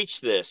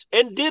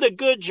and did a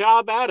good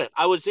job at it.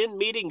 I was in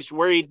meetings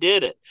where he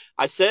did it.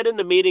 I sat in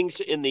the meetings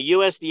in the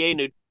USDA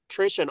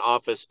nutrition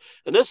office,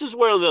 and this is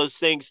one of those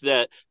things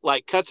that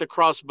like cuts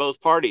across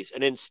both parties.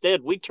 And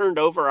instead we turned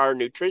over our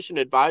nutrition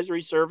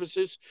advisory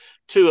services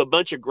to a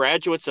bunch of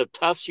graduates of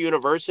Tufts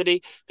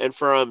University and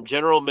from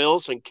General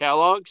Mills and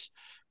Kellogg's,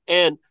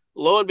 and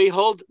lo and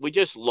behold, we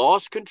just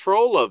lost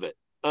control of it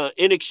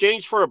in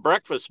exchange for a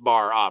breakfast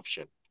bar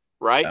option.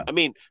 Right? Yeah. I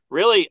mean,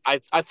 really,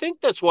 I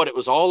think that's what it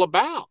was all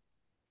about.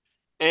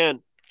 And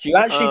Do you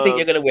actually think uh,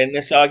 you're going to win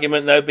this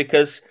argument, though?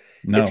 Because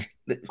No. it's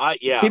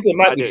yeah, people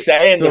might I be do.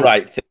 saying the So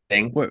right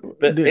thing,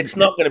 but it's it,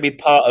 not going to be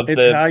part of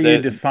it's how you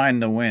the define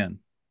the win.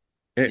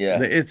 yeah.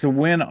 It's a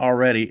win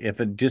already if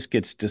it just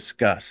gets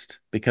discussed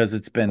because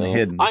it's been Oh.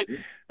 hidden. I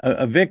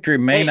A victory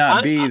may hey,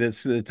 not be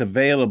that's it's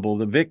available.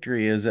 The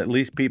victory is at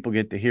least people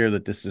get to hear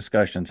that this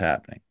discussion's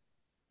happening.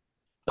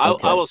 I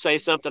Okay. will say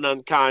something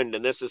unkind,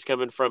 and this is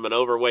coming from an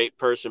overweight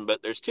person,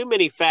 but there's too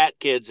many fat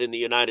kids in the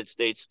United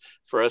States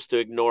for us to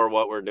ignore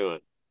what we're doing.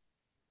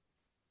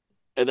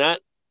 And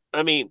that,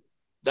 I mean,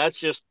 that's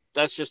just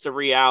a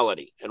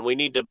reality, and we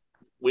need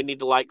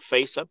to like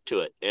face up to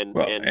it and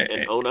Well,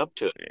 and own up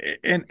to it.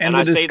 and And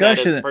I say that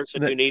as a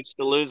person who needs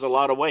to lose a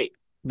lot of weight,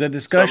 the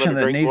so I'm going discussion to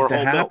that drink needs more to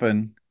whole milk.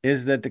 happen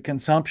is that the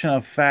consumption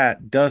of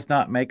fat does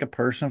not make a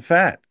person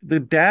fat. The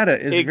data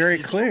is very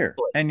clear,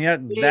 Exactly. and yet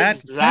that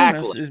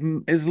premise Exactly.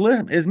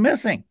 is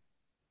missing.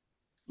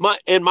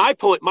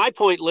 My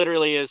point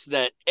literally is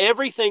that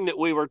everything that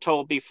we were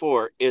told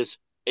before is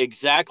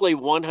exactly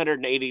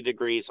 180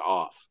 degrees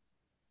off.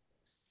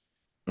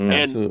 Mm.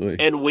 And Absolutely.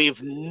 and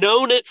we've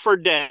known it for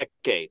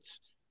decades.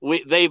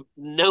 They've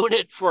known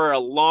it for a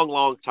long,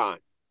 long time.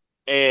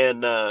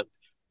 And uh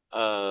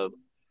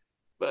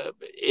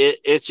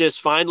it's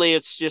just finally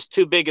it's just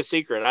too big a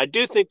secret. I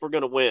do think we're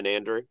going to win,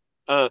 Andrew.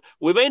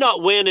 We may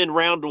not win in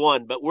round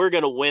one, but we're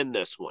going to win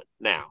this one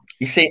now.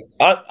 You see,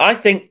 I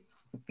think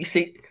you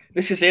see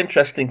this is the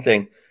interesting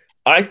thing.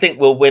 I think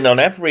we'll win on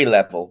every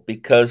level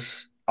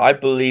because I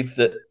believe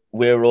that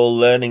we're all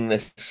learning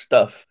this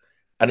stuff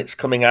and it's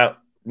coming out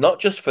not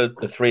just for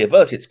the three of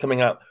us, it's coming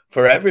out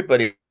for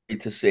everybody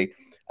to see.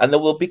 And there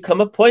will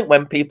become a point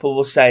when people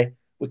will say,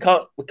 we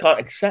can't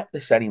accept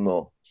this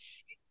anymore.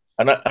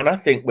 And I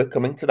think we're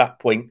coming to that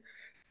point,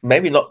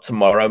 maybe not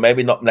tomorrow,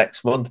 maybe not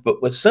next month,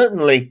 but we're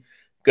certainly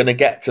going to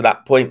get to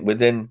that point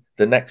within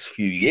the next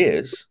few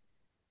years,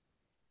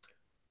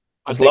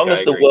 I as think long I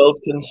as the agree. world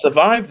can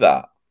survive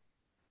that.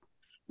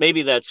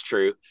 Maybe that's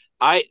true.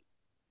 I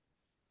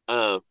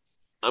uh,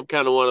 I'm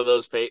kind of one of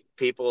those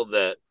people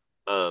that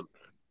um,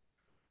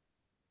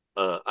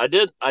 I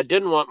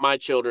didn't want my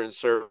children to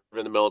serve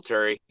in the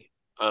military.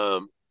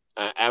 Um,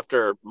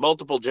 After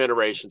multiple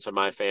generations of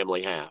my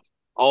family have,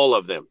 all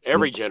of them,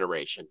 every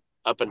generation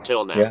up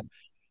until Yeah. now,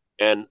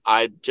 and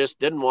I just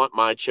didn't want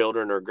my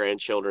children or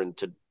grandchildren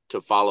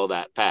to follow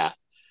that path,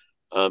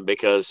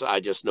 because I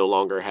just no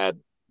longer had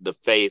the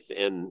faith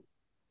in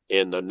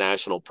the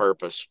national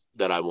purpose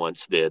that I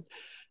once did,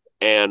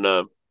 and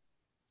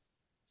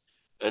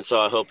so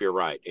I hope you're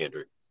right,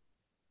 Andrew.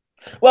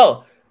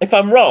 Well, if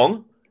I'm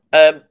wrong,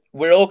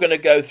 we're all going to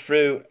go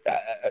through,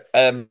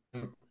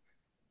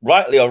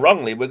 rightly or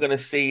wrongly, we're going to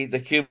see the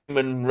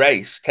human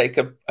race take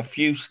a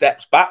few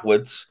steps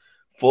backwards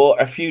for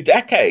a few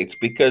decades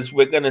because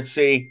we're going to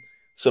see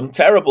some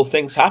terrible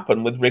things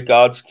happen with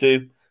regards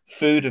to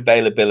food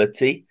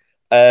availability,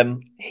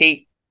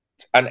 heat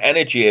and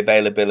energy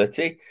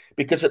availability,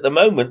 because at the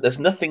moment there's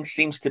nothing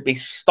seems to be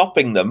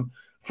stopping them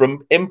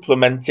from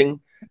implementing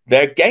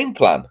their game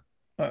plan.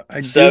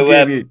 I do So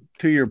give you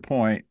to your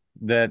point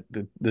that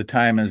the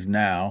time is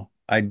now.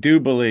 I do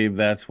believe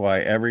that's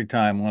why every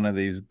time one of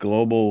these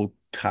global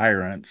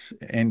tyrants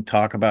and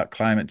talk about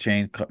climate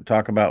change,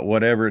 talk about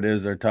whatever it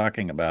is they're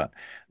talking about,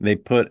 they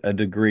put a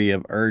degree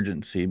of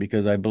urgency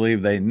because I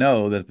believe they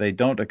know that if they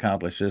don't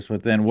accomplish this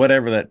within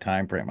whatever that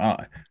time frame,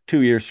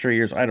 2 years, 3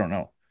 years, I don't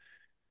know.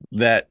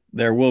 that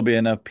there will be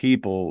enough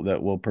people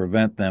that will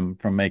prevent them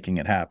from making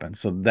it happen.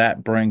 So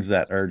that brings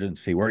that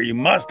urgency where you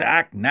must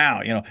act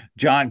now.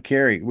 John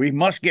Kerry, we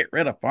must get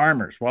rid of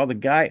farmers. While the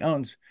guy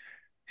owns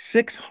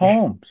 6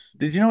 homes.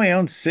 Did you know he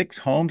owns 6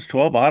 homes,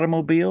 12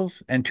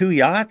 automobiles, and 2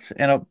 yachts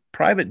and a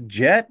private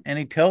jet? And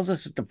he tells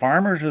us that the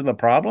farmers are the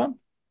problem?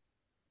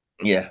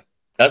 Yeah,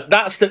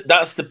 that's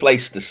the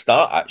place to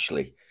start.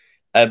 Actually,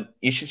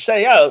 you should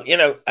say, oh,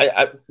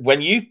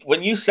 when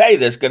you say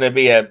there's going to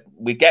be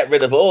we get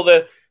rid of all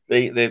the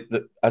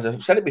as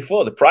I've said it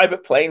before, the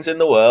private planes in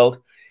the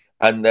world,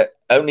 and that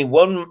only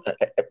one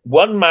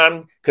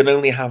man can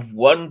only have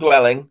one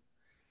dwelling.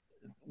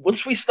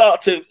 Once we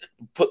start to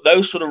put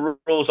those sort of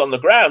rules on the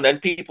ground, then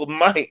people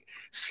might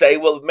say,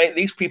 well, make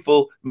these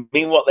people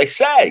mean what they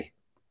say.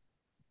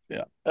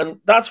 Yeah,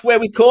 and that's where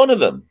we corner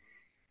them.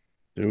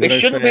 They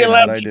shouldn't be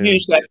allowed to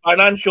use their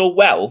financial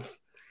wealth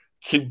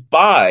to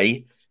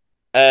buy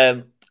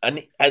and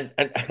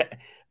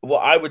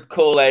what I would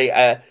call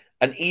an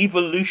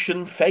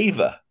evolution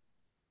favor.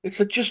 It's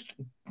just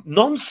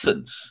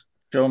nonsense.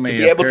 Show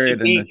me a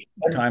period in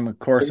the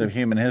course of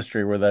human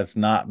history where that's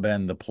not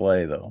been the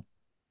play, though.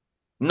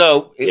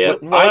 No,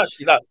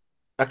 actually,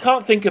 I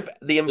can't think of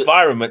the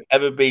environment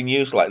ever being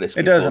used like this.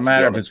 It doesn't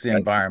matter if it's the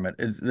environment.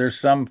 There's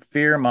some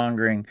fear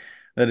mongering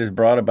that is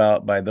brought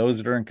about by those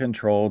that are in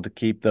control to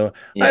keep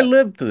I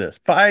lived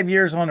this 5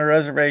 years on a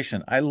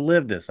reservation. I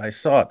lived this. I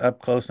saw it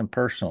up close and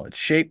personal. It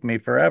shaped me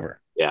forever.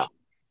 Yeah.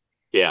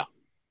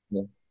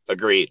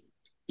 Agreed.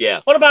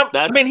 Yeah. What about,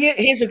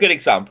 here's a good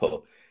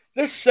example.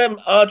 This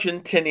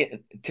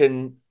Argentinian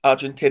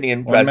president.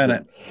 1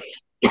 minute.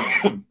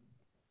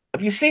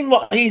 Have you seen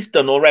what he's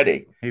done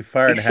already? He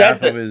fired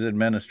half of his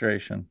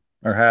administration,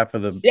 or half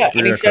of the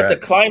and he said the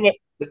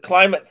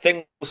climate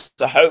thing was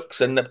a hoax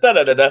and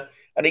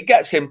and he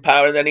gets in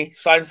power and then he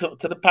signs up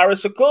to the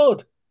Paris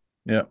Accord.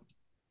 Yeah,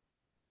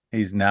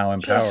 he's now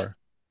in power.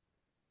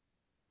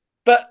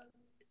 But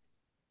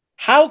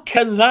how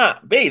can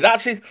that be?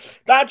 That's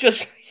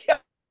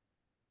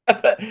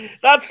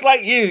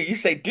like you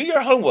say, do your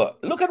homework.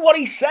 Look at what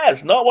he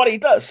says, not what he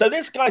does. So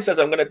this guy says,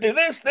 I'm going to do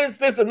this,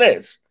 and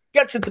this.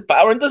 Gets into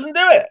power and doesn't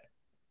do it.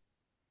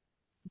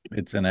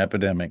 It's an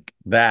epidemic.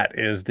 That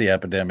is the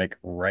epidemic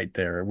right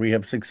there. We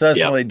have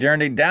successfully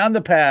journeyed down the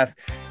path,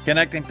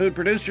 connecting food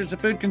producers to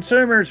food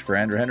consumers. For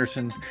Andrew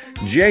Henderson,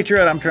 Jay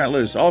Truett, I'm Trent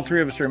Luce. All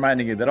three of us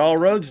reminding you that all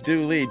roads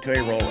do lead to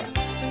a roll route.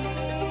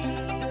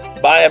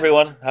 Bye,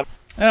 everyone.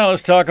 Now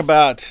let's talk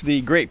about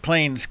the Great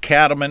Plains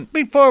cattlemen.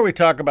 Before we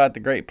talk about the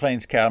Great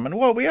Plains cattlemen,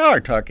 well, we are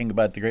talking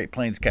about the Great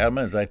Plains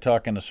cattlemen as I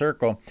talk in a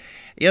circle.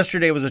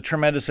 Yesterday was a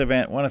tremendous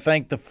event. I want to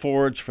thank the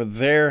Fords for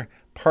their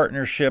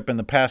partnership in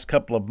the past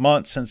couple of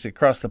months since the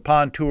Across the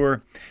Pond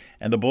tour.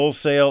 And the bull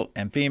sale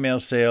and female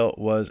sale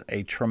was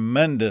a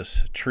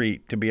tremendous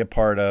treat to be a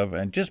part of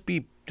and just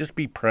be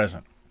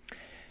present.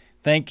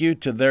 Thank you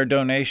to their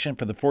donation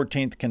for the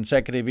 14th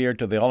consecutive year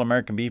to the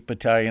All-American Beef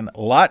Battalion,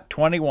 Lot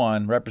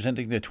 21,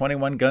 representing the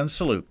 21-gun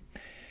salute.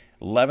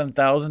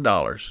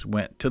 $11,000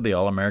 went to the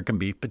All-American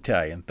Beef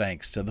Battalion,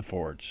 thanks to the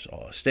Fords.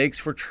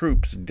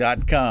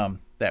 Steaksfortroops.com.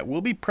 That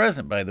will be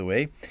present, by the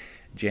way,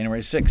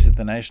 January 6th at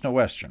the National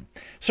Western.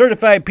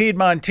 Certified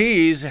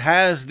Piedmontese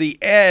has the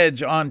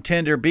edge on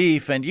tender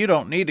beef, and you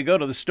don't need to go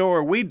to the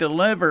store. We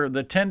deliver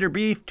the tender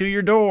beef to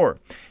your door.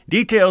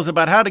 Details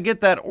about how to get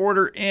that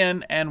order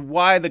in and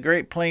why the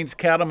Great Plains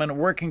cattlemen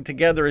working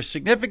together is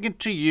significant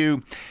to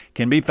you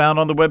can be found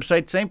on the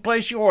website, same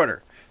place you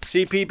order,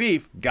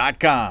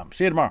 cpbeef.com.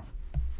 See you tomorrow.